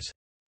fibers.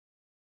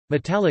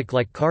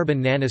 Metallic-like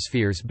carbon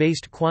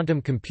nanospheres-based quantum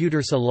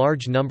computers. A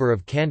large number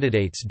of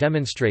candidates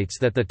demonstrates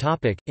that the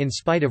topic, in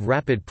spite of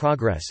rapid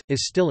progress,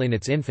 is still in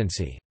its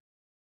infancy.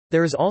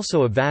 There is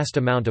also a vast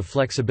amount of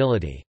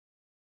flexibility.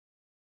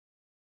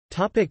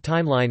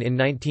 Timeline. In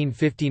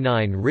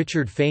 1959,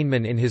 Richard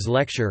Feynman in his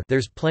lecture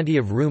 "There's Plenty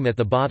of Room at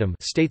the Bottom"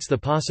 states the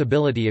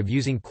possibility of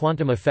using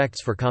quantum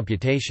effects for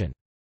computation.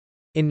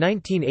 In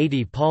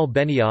 1980, Paul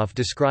Benioff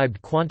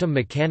described quantum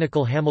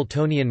mechanical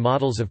Hamiltonian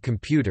models of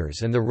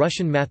computers, and the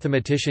Russian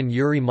mathematician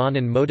Yuri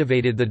Monin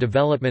motivated the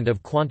development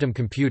of quantum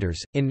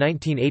computers. In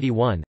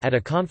 1981, at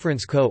a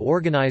conference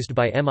co-organized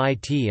by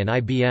MIT and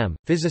IBM,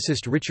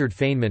 physicist Richard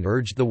Feynman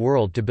urged the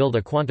world to build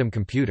a quantum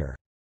computer.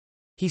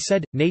 He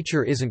said,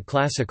 "Nature isn't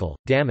classical,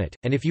 damn it,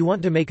 and if you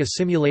want to make a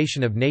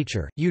simulation of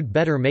nature, you'd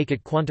better make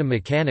it quantum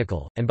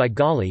mechanical, and by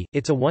golly,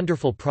 it's a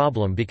wonderful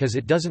problem because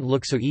it doesn't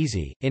look so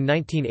easy." In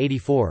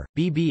 1984,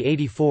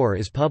 BB84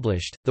 is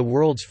published, the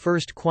world's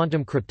first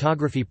quantum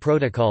cryptography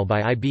protocol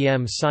by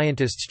IBM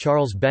scientists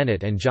Charles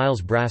Bennett and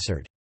Giles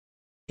Brassard.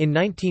 In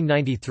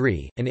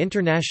 1993, an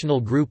international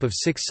group of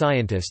 6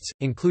 scientists,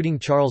 including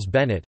Charles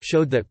Bennett,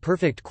 showed that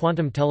perfect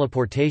quantum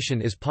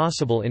teleportation is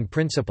possible in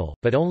principle,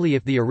 but only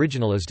if the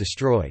original is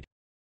destroyed.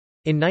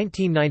 In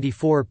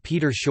 1994,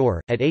 Peter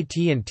Shor, at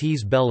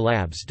AT&T's Bell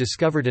Labs,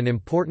 discovered an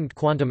important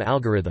quantum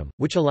algorithm,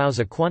 which allows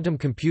a quantum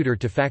computer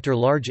to factor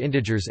large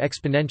integers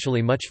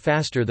exponentially much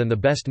faster than the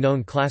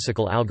best-known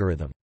classical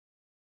algorithm.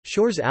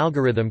 Shor's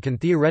algorithm can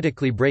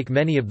theoretically break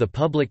many of the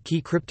public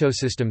key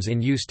cryptosystems in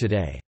use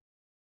today.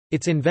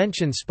 Its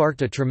invention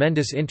sparked a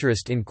tremendous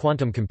interest in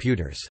quantum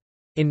computers.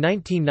 In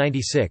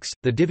 1996,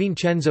 the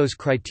DiVincenzo's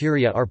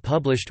criteria are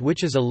published,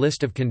 which is a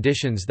list of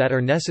conditions that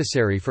are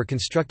necessary for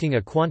constructing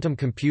a quantum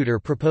computer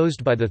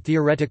proposed by the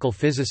theoretical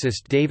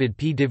physicist David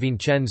P.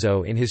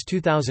 DiVincenzo in his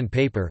 2000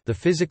 paper The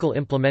Physical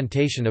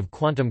Implementation of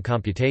Quantum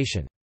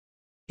Computation.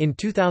 In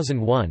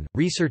 2001,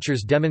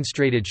 researchers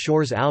demonstrated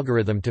Shor's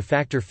algorithm to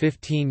factor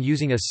 15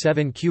 using a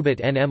 7-qubit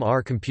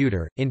NMR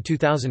computer. In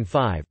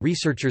 2005,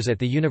 researchers at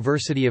the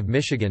University of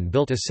Michigan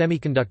built a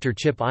semiconductor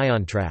chip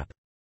ion trap.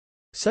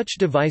 Such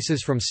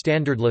devices from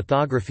standard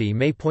lithography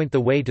may point the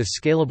way to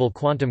scalable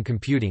quantum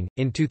computing.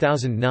 In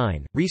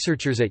 2009,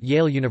 researchers at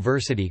Yale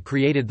University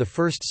created the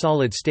first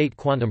solid-state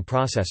quantum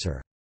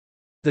processor.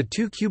 The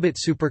 2-qubit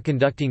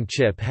superconducting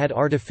chip had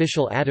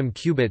artificial atom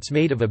qubits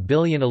made of a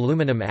billion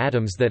aluminum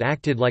atoms that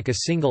acted like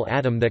a single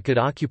atom that could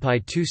occupy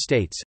 2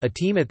 states. A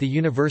team at the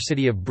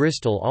University of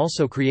Bristol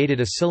also created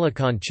a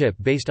silicon chip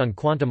based on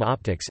quantum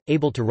optics,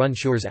 able to run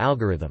Shor's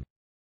algorithm.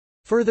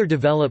 Further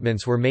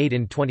developments were made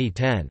in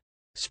 2010.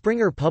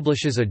 Springer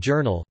publishes a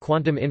journal,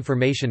 Quantum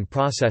Information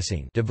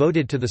Processing,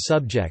 devoted to the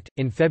subject.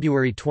 In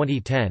February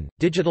 2010,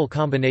 digital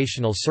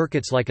combinational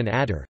circuits like an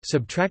adder,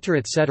 subtractor,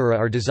 etc.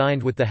 are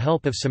designed with the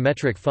help of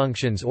symmetric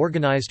functions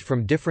organized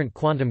from different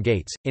quantum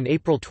gates. In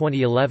April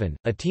 2011,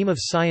 a team of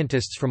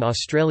scientists from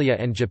Australia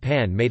and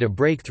Japan made a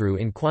breakthrough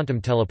in quantum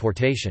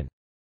teleportation.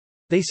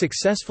 They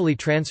successfully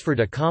transferred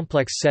a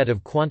complex set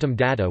of quantum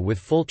data with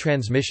full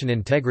transmission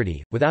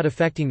integrity, without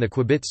affecting the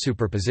qubit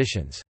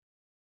superpositions.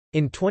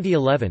 In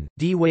 2011,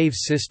 D-Wave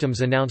Systems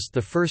announced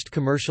the first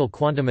commercial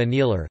quantum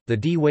annealer, the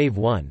D-Wave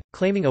 1,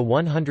 claiming a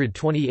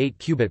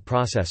 128-qubit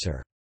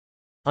processor.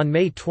 On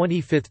May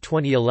 25,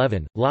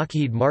 2011,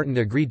 Lockheed Martin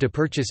agreed to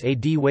purchase a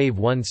D-Wave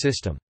 1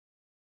 system.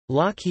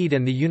 Lockheed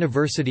and the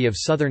University of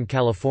Southern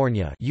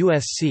California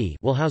 (USC)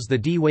 will house the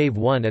D-Wave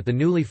 1 at the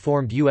newly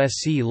formed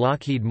USC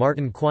Lockheed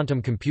Martin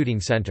Quantum Computing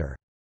Center.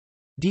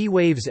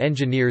 D-Wave's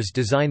engineers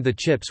designed the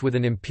chips with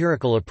an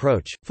empirical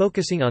approach,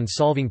 focusing on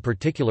solving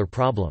particular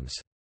problems.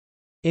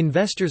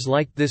 Investors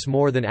liked this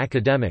more than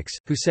academics,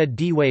 who said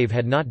D-Wave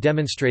had not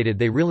demonstrated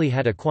they really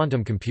had a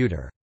quantum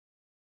computer.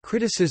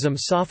 Criticism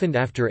softened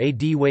after a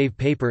D-Wave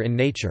paper in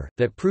Nature,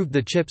 that proved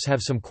the chips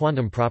have some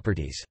quantum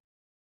properties.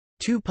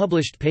 2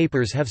 published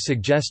papers have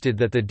suggested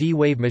that the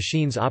D-Wave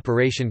machine's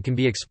operation can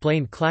be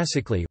explained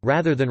classically,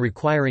 rather than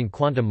requiring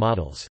quantum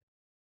models.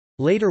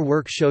 Later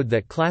work showed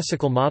that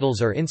classical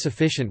models are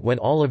insufficient when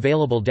all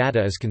available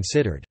data is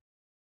considered.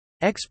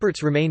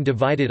 Experts remain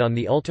divided on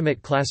the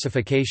ultimate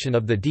classification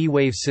of the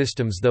D-Wave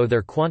systems, though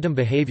their quantum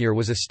behavior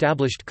was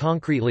established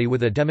concretely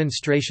with a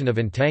demonstration of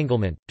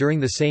entanglement. During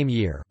the same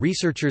year,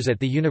 researchers at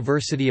the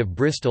University of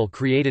Bristol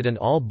created an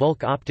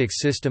all-bulk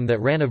optics system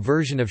that ran a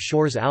version of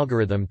Shor's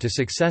algorithm to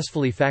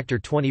successfully factor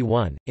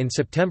 21. In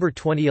September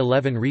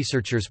 2011,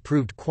 researchers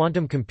proved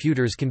quantum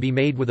computers can be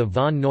made with a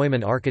von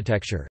Neumann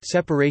architecture,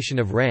 separation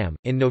of RAM.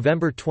 In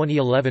November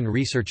 2011,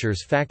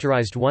 researchers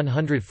factorized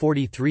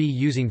 143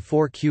 using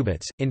 4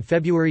 qubits. In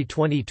February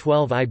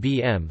 2012,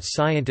 IBM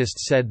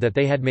scientists said that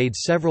they had made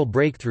several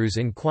breakthroughs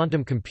in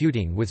quantum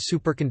computing with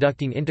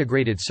superconducting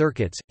integrated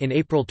circuits. In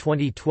April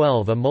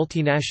 2012, a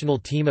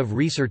multinational team of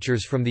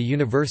researchers from the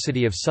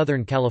University of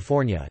Southern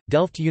California,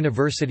 Delft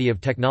University of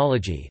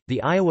Technology,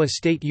 the Iowa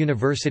State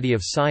University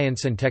of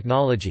Science and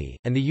Technology,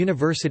 and the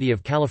University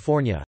of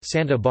California,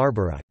 Santa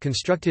Barbara,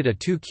 constructed a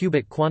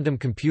 2-qubit quantum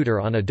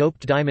computer on a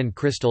doped diamond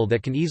crystal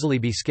that can easily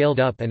be scaled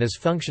up and is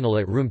functional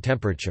at room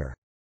temperature.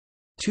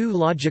 2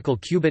 logical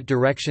qubit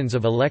directions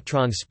of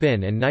electron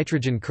spin and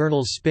nitrogen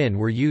kernels spin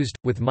were used,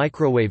 with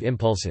microwave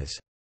impulses.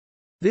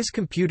 This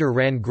computer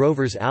ran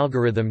Grover's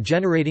algorithm,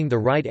 generating the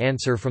right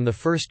answer from the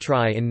first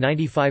try in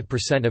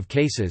 95% of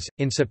cases.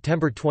 In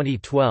September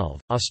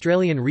 2012,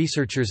 Australian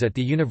researchers at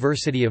the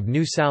University of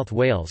New South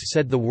Wales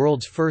said the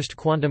world's first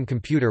quantum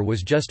computer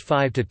was just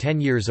 5 to 10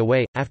 years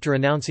away, after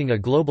announcing a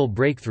global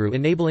breakthrough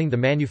enabling the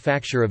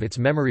manufacture of its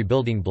memory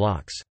building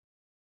blocks.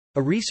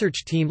 A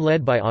research team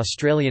led by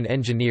Australian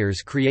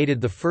engineers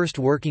created the first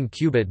working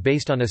qubit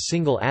based on a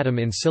single atom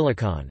in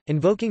silicon,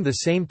 invoking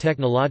the same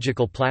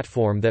technological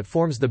platform that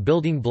forms the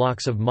building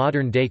blocks of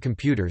modern-day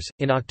computers.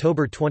 In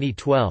October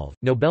 2012,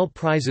 Nobel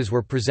Prizes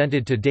were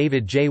presented to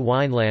David J.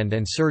 Wineland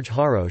and Serge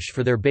Haroche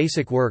for their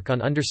basic work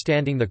on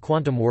understanding the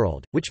quantum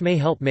world, which may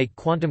help make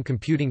quantum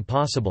computing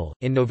possible.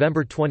 In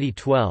November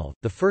 2012,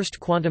 the first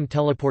quantum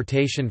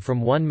teleportation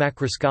from one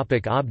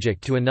macroscopic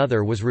object to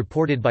another was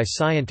reported by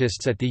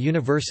scientists at the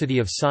University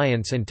of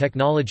Science and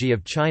Technology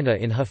of China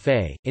in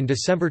Hefei. In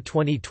December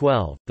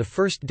 2012, the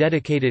first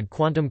dedicated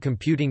quantum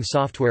computing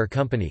software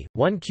company,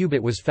 1QBit,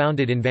 was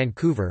founded in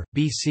Vancouver,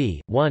 BC.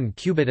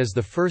 1QBit is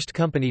the first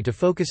company to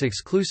focus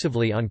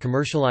exclusively on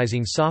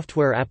commercializing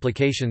software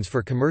applications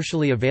for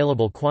commercially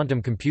available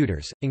quantum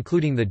computers,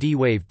 including the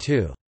D-Wave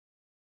 2.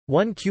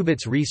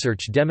 1QBit's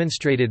research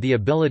demonstrated the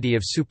ability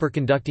of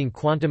superconducting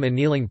quantum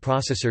annealing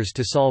processors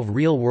to solve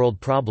real-world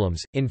problems.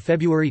 In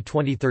February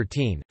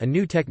 2013, a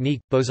new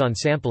technique, boson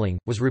sampling,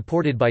 was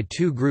reported by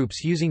 2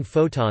 groups using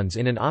photons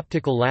in an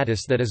optical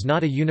lattice that is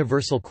not a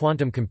universal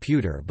quantum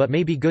computer but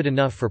may be good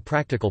enough for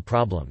practical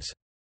problems.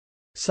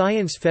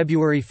 Science,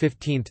 February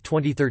 15,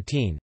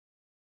 2013.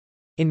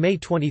 In May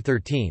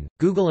 2013,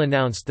 Google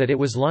announced that it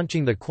was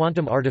launching the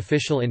Quantum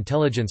Artificial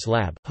Intelligence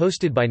Lab,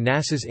 hosted by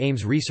NASA's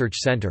Ames Research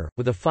Center,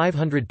 with a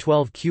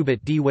 512-qubit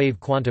D-Wave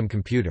quantum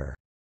computer.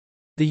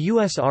 The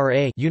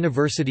USRA,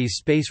 Universities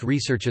Space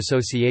Research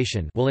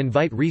Association, will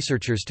invite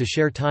researchers to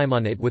share time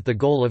on it with the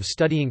goal of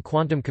studying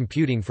quantum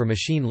computing for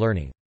machine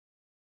learning.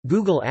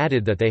 Google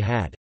added that they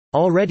had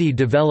already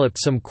developed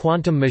some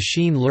quantum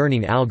machine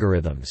learning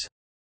algorithms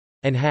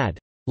and had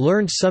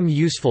learned some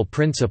useful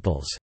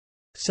principles,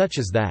 such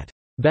as that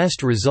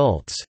best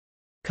results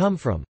come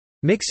from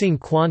mixing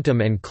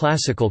quantum and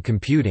classical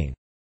computing.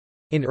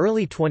 In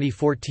early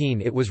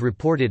 2014 it was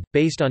reported,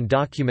 based on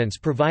documents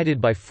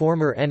provided by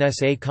former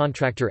NSA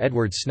contractor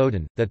Edward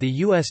Snowden, that the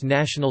U.S.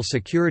 National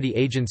Security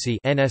Agency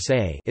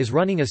 (NSA) is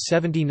running a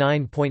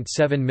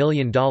 $79.7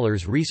 million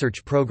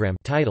research program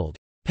titled,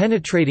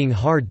 "Penetrating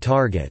Hard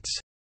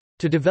Targets,"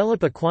 to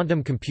develop a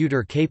quantum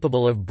computer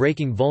capable of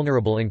breaking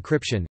vulnerable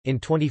encryption. In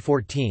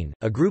 2014,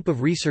 a group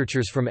of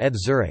researchers from ETH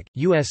Zurich,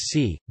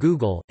 USC,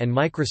 Google, and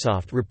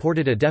Microsoft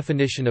reported a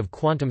definition of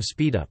quantum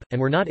speedup,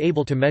 and were not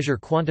able to measure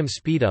quantum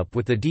speedup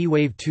with the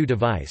D-Wave 2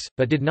 device,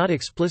 but did not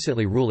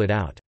explicitly rule it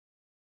out.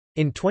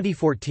 In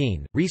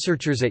 2014,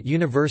 researchers at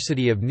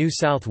University of New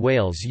South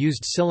Wales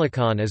used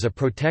silicon as a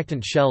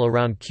protectant shell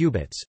around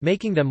qubits,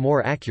 making them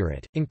more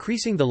accurate,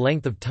 increasing the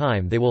length of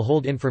time they will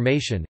hold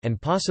information,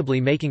 and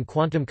possibly making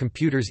quantum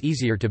computers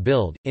easier to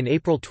build. In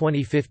April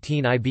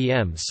 2015,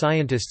 IBM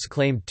scientists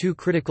claimed two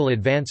critical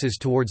advances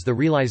towards the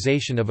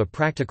realization of a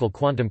practical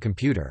quantum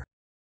computer.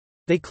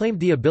 They claimed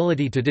the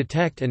ability to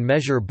detect and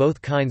measure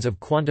both kinds of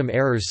quantum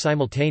errors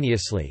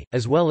simultaneously,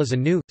 as well as a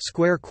new,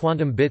 square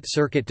quantum bit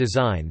circuit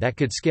design that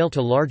could scale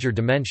to larger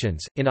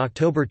dimensions. In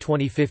October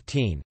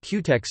 2015,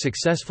 QTech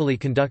successfully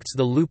conducts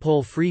the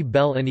loophole-free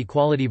Bell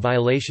inequality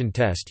violation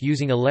test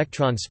using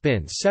electron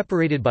spins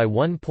separated by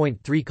 1.3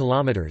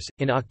 km.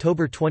 In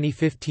October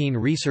 2015,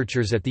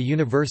 researchers at the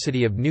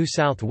University of New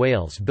South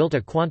Wales built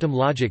a quantum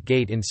logic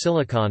gate in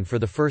silicon for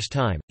the first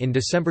time. In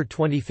December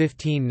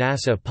 2015,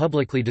 NASA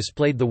publicly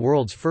displayed the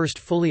world's first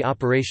fully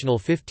operational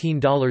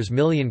 $15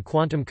 million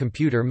quantum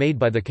computer made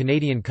by the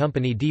Canadian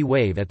company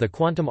D-Wave at the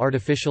Quantum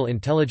Artificial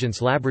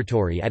Intelligence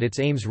Laboratory at its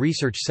Ames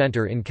Research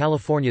Center in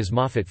California's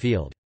Moffett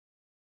Field.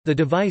 The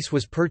device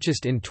was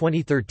purchased in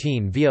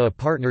 2013 via a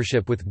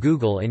partnership with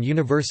Google and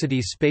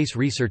Universities Space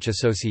Research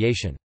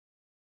Association.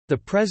 The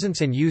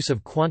presence and use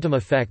of quantum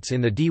effects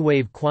in the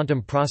D-Wave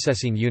quantum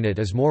processing unit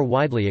is more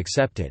widely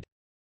accepted.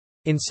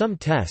 In some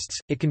tests,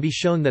 it can be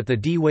shown that the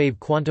D-Wave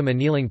quantum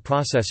annealing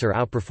processor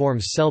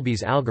outperforms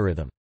Selby's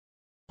algorithm.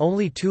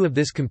 Only two of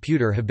this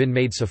computer have been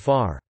made so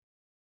far.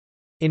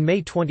 In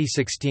May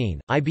 2016,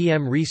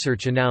 IBM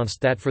Research announced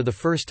that for the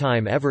first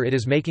time ever it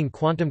is making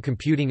quantum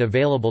computing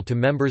available to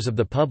members of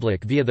the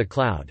public via the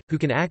cloud, who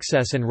can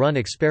access and run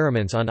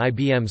experiments on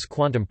IBM's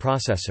quantum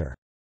processor.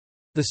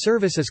 The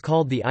service is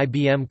called the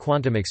IBM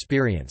Quantum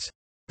Experience.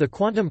 The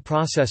quantum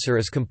processor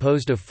is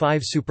composed of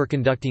 5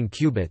 superconducting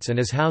qubits and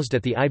is housed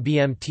at the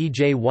IBM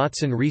T.J.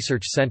 Watson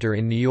Research Center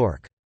in New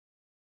York.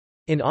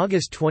 In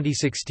August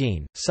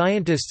 2016,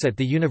 scientists at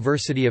the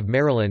University of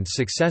Maryland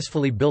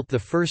successfully built the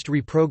first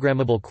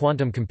reprogrammable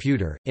quantum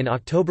computer. In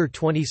October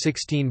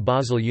 2016,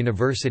 Basel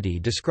University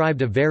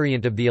described a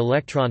variant of the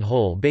electron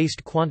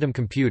hole-based quantum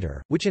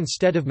computer, which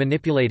instead of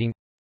manipulating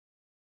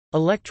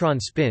electron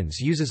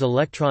spins uses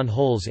electron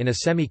holes in a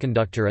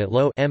semiconductor at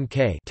low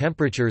mK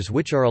temperatures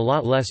which are a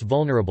lot less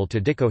vulnerable to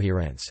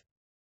decoherence.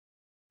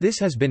 This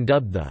has been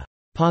dubbed the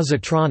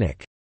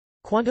positronic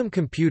quantum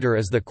computer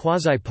as the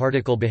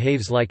quasi-particle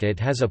behaves like it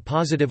has a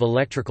positive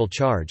electrical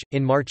charge.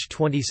 In March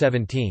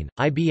 2017,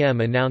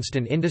 IBM announced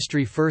an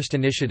industry-first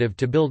initiative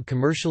to build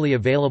commercially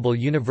available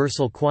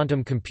universal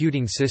quantum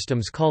computing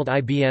systems called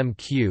IBM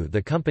Q.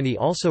 The company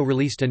also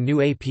released a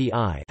new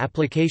API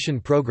 (Application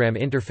Program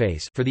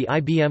Interface) for the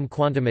IBM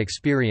Quantum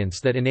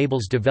Experience that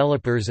enables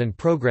developers and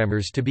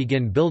programmers to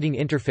begin building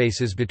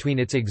interfaces between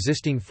its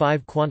existing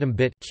 5 quantum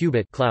bit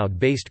qubit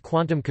cloud-based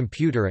quantum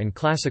computer and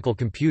classical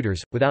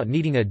computers, without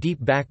needing a deep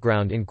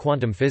background in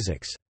quantum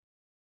physics.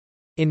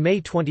 In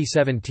May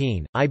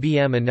 2017,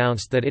 IBM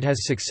announced that it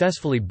has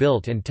successfully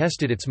built and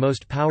tested its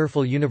most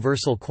powerful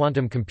universal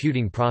quantum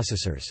computing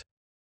processors.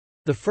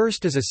 The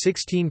first is a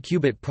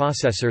 16-qubit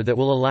processor that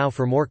will allow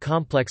for more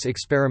complex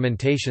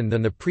experimentation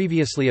than the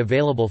previously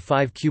available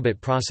 5-qubit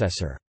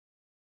processor.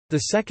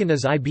 The second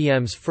is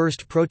IBM's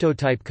first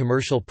prototype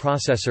commercial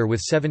processor with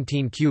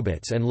 17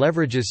 qubits and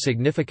leverages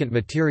significant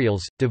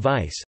materials,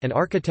 device, and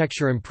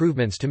architecture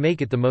improvements to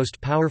make it the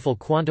most powerful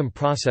quantum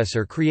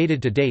processor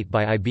created to date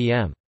by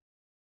IBM.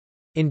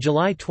 In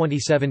July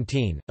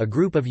 2017, a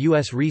group of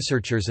U.S.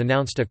 researchers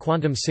announced a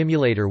quantum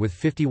simulator with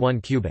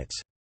 51 qubits.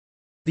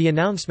 The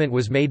announcement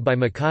was made by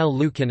Mikhail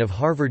Lukin of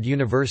Harvard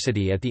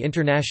University at the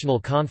International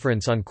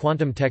Conference on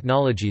Quantum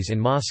Technologies in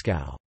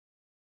Moscow.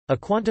 A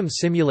quantum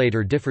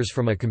simulator differs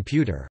from a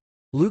computer.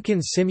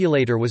 Lukin's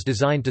simulator was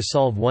designed to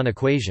solve one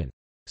equation.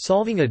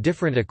 Solving a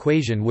different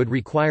equation would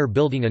require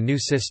building a new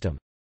system.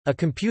 A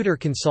computer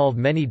can solve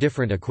many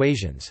different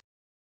equations.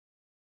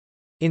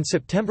 In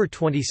September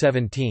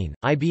 2017,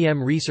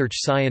 IBM research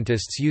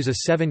scientists use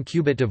a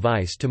 7-qubit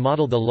device to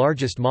model the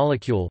largest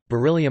molecule,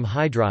 beryllium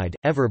hydride,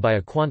 ever by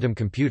a quantum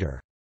computer.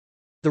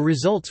 The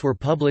results were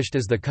published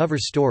as the cover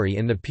story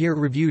in the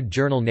peer-reviewed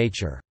journal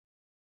Nature.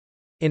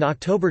 In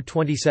October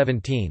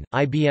 2017,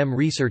 IBM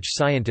research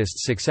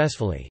scientists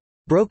successfully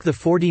broke the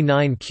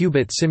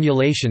 49-qubit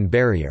simulation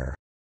barrier.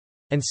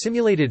 and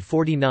simulated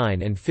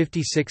 49 and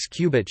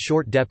 56-qubit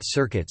short-depth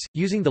circuits,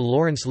 using the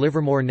Lawrence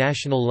Livermore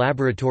National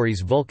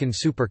Laboratory's Vulkan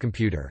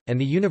supercomputer, and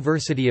the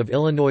University of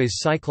Illinois'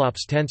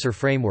 Cyclops tensor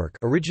framework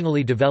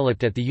originally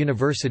developed at the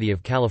University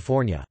of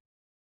California.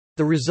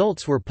 The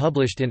results were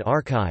published in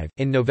Archive.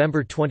 In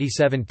November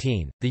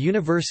 2017, the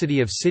University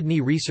of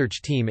Sydney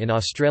research team in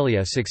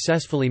Australia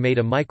successfully made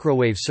a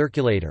microwave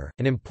circulator,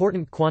 an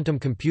important quantum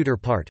computer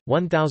part,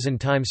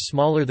 1,000 times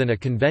smaller than a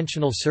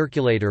conventional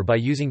circulator, by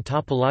using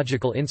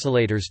topological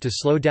insulators to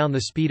slow down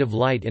the speed of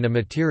light in a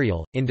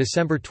material. In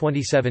December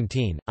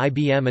 2017,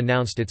 IBM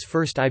announced its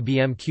first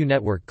IBM Q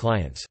network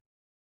clients.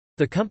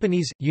 The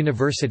companies,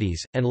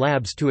 universities, and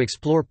labs to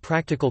explore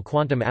practical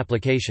quantum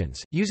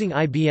applications, using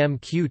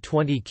IBM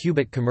Q20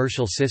 qubit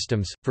commercial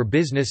systems, for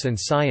business and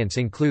science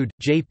include,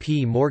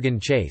 J.P. Morgan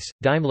Chase,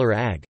 Daimler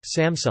AG,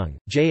 Samsung,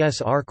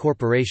 JSR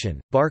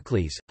Corporation,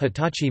 Barclays,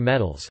 Hitachi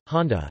Metals,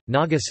 Honda,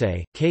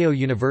 Nagasei, Keio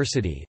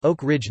University,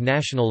 Oak Ridge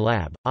National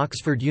Lab,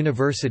 Oxford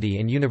University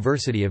and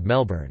University of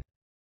Melbourne.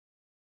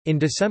 In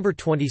December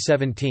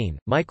 2017,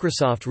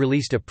 Microsoft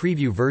released a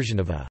preview version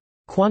of a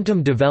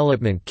quantum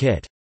development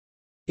kit.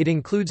 It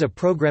includes a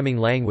programming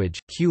language,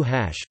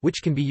 Q-hash,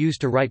 which can be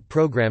used to write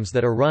programs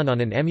that are run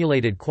on an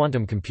emulated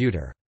quantum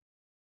computer.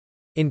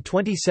 In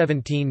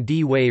 2017,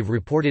 D-Wave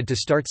reported to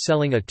start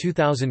selling a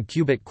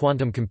 2000-qubit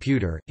quantum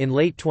computer. In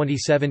late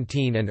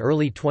 2017 and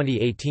early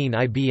 2018,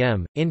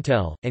 IBM,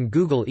 Intel, and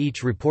Google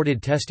each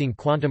reported testing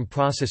quantum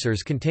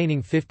processors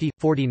containing 50,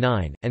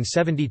 49, and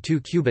 72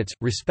 qubits,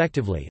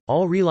 respectively,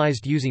 all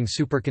realized using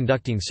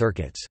superconducting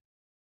circuits.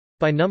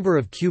 By number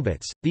of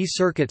qubits, these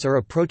circuits are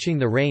approaching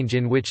the range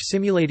in which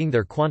simulating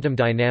their quantum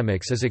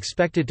dynamics is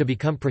expected to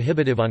become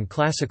prohibitive on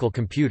classical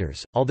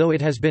computers, although it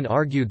has been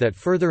argued that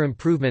further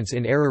improvements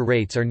in error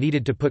rates are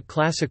needed to put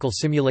classical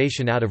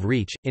simulation out of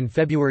reach. In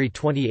February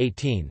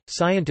 2018,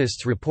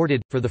 scientists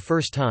reported, for the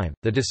first time,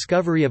 the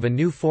discovery of a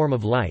new form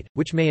of light,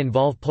 which may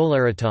involve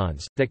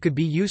polaritons, that could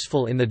be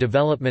useful in the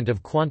development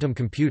of quantum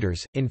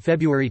computers. In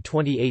February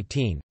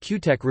 2018,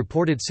 QTech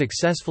reported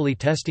successfully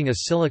testing a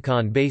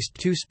silicon-based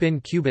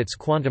two-spin qubits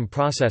quantum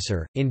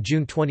processor. In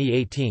June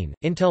 2018,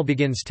 Intel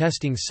begins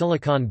testing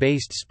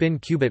silicon-based spin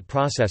qubit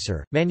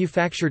processor,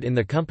 manufactured in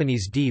the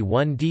company's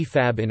D1D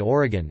fab in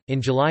Oregon.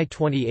 In July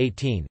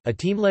 2018, a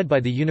team led by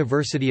the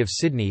University of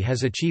Sydney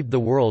has achieved the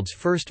world's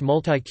first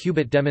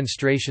multi-qubit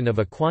demonstration of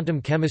a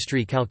quantum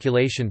chemistry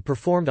calculation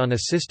performed on a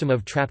system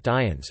of trapped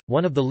ions,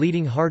 one of the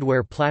leading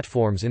hardware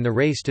platforms in the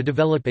race to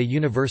develop a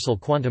universal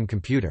quantum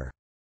computer.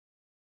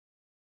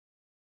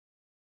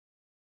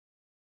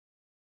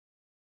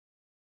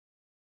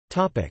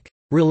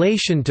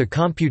 Relation to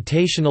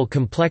computational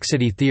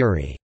complexity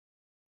theory.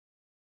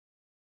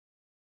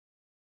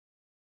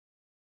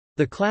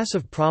 The class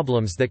of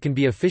problems that can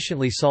be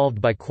efficiently solved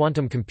by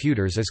quantum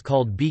computers is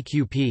called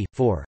BQP,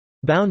 for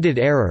bounded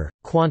error,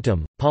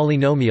 quantum,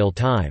 polynomial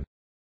time.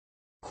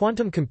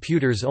 Quantum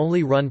computers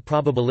only run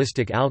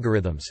probabilistic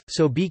algorithms,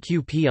 so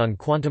BQP on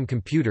quantum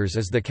computers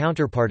is the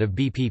counterpart of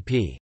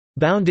BPP,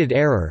 bounded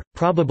error,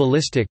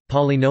 probabilistic,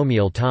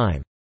 polynomial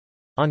time,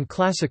 on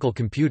classical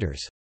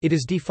computers. It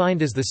is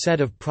defined as the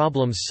set of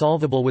problems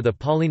solvable with a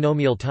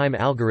polynomial time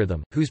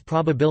algorithm, whose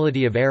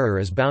probability of error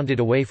is bounded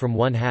away from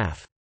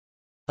 1/2.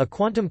 A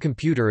quantum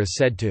computer is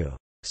said to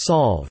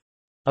solve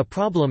a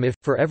problem if,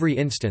 for every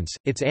instance,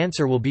 its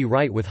answer will be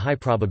right with high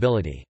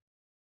probability.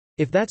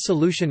 If that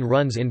solution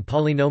runs in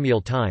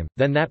polynomial time,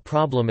 then that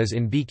problem is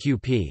in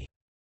BQP.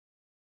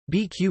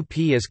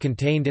 BQP is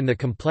contained in the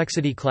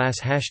complexity class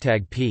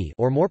 #P,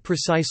 or more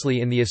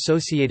precisely in the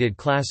associated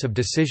class of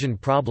decision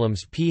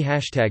problems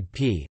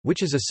P#P,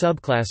 which is a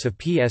subclass of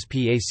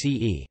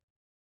PSPACE.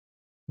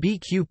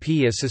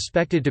 BQP is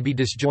suspected to be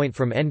disjoint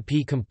from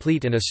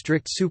NP-complete and a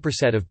strict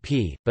superset of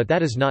P, but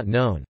that is not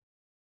known.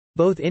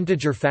 Both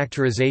integer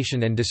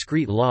factorization and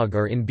discrete log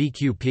are in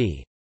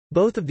BQP.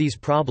 Both of these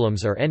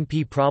problems are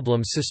NP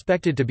problems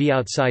suspected to be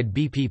outside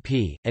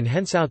BPP, and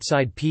hence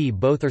outside P.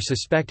 Both are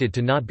suspected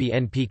to not be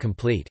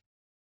NP-complete.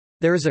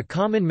 There is a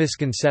common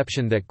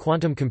misconception that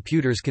quantum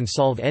computers can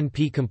solve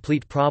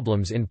NP-complete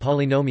problems in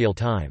polynomial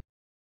time.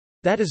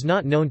 That is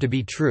not known to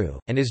be true,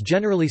 and is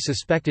generally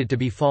suspected to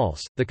be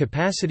false. The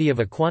capacity of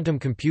a quantum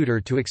computer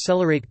to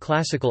accelerate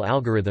classical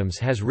algorithms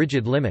has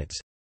rigid limits,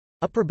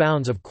 upper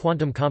bounds of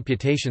quantum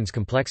computation's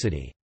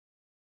complexity.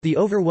 The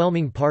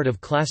overwhelming part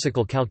of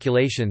classical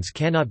calculations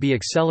cannot be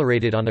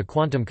accelerated on a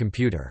quantum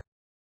computer.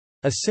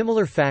 A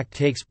similar fact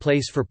takes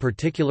place for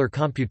particular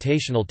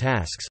computational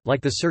tasks, like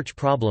the search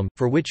problem,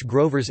 for which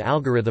Grover's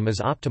algorithm is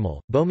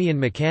optimal. Bohmian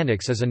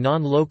mechanics is a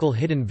non-local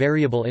hidden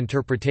variable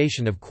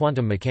interpretation of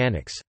quantum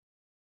mechanics.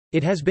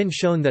 It has been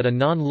shown that a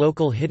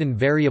non-local hidden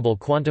variable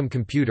quantum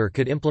computer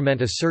could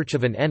implement a search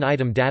of an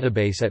n-item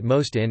database at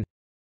most in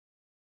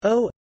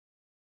O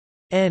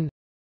n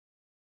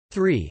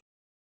 3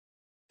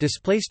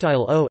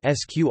 (O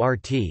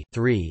sqrt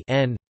 3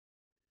 n)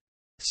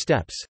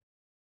 steps.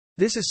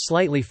 This is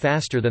slightly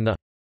faster than the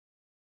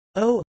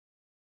O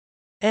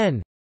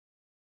n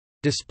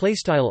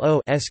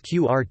 (O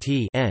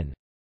sqrt n)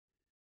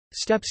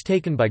 steps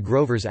taken by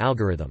Grover's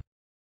algorithm.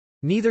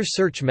 Neither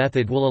search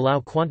method will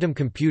allow quantum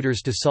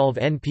computers to solve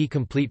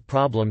NP-complete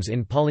problems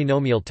in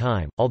polynomial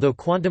time. Although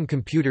quantum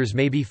computers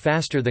may be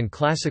faster than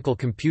classical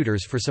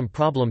computers for some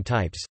problem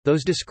types,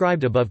 those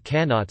described above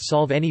cannot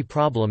solve any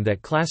problem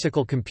that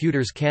classical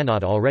computers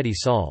cannot already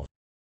solve.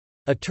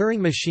 A Turing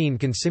machine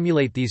can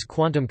simulate these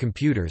quantum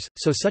computers,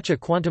 so such a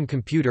quantum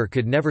computer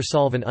could never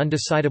solve an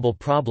undecidable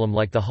problem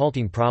like the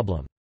halting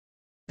problem.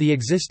 The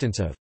existence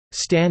of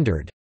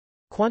standard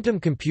quantum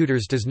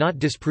computers does not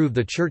disprove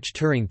the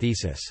Church-Turing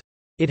thesis.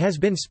 It has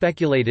been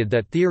speculated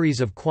that theories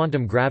of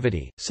quantum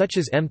gravity, such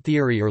as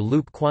M-theory or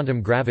loop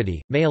quantum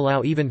gravity, may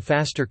allow even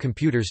faster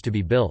computers to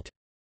be built.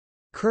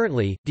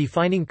 Currently,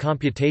 defining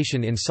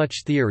computation in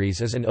such theories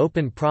is an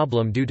open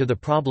problem due to the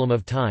problem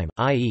of time,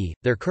 i.e.,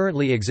 there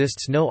currently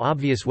exists no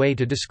obvious way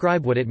to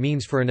describe what it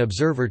means for an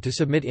observer to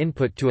submit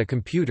input to a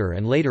computer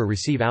and later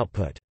receive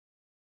output.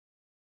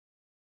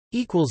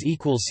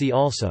 See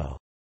also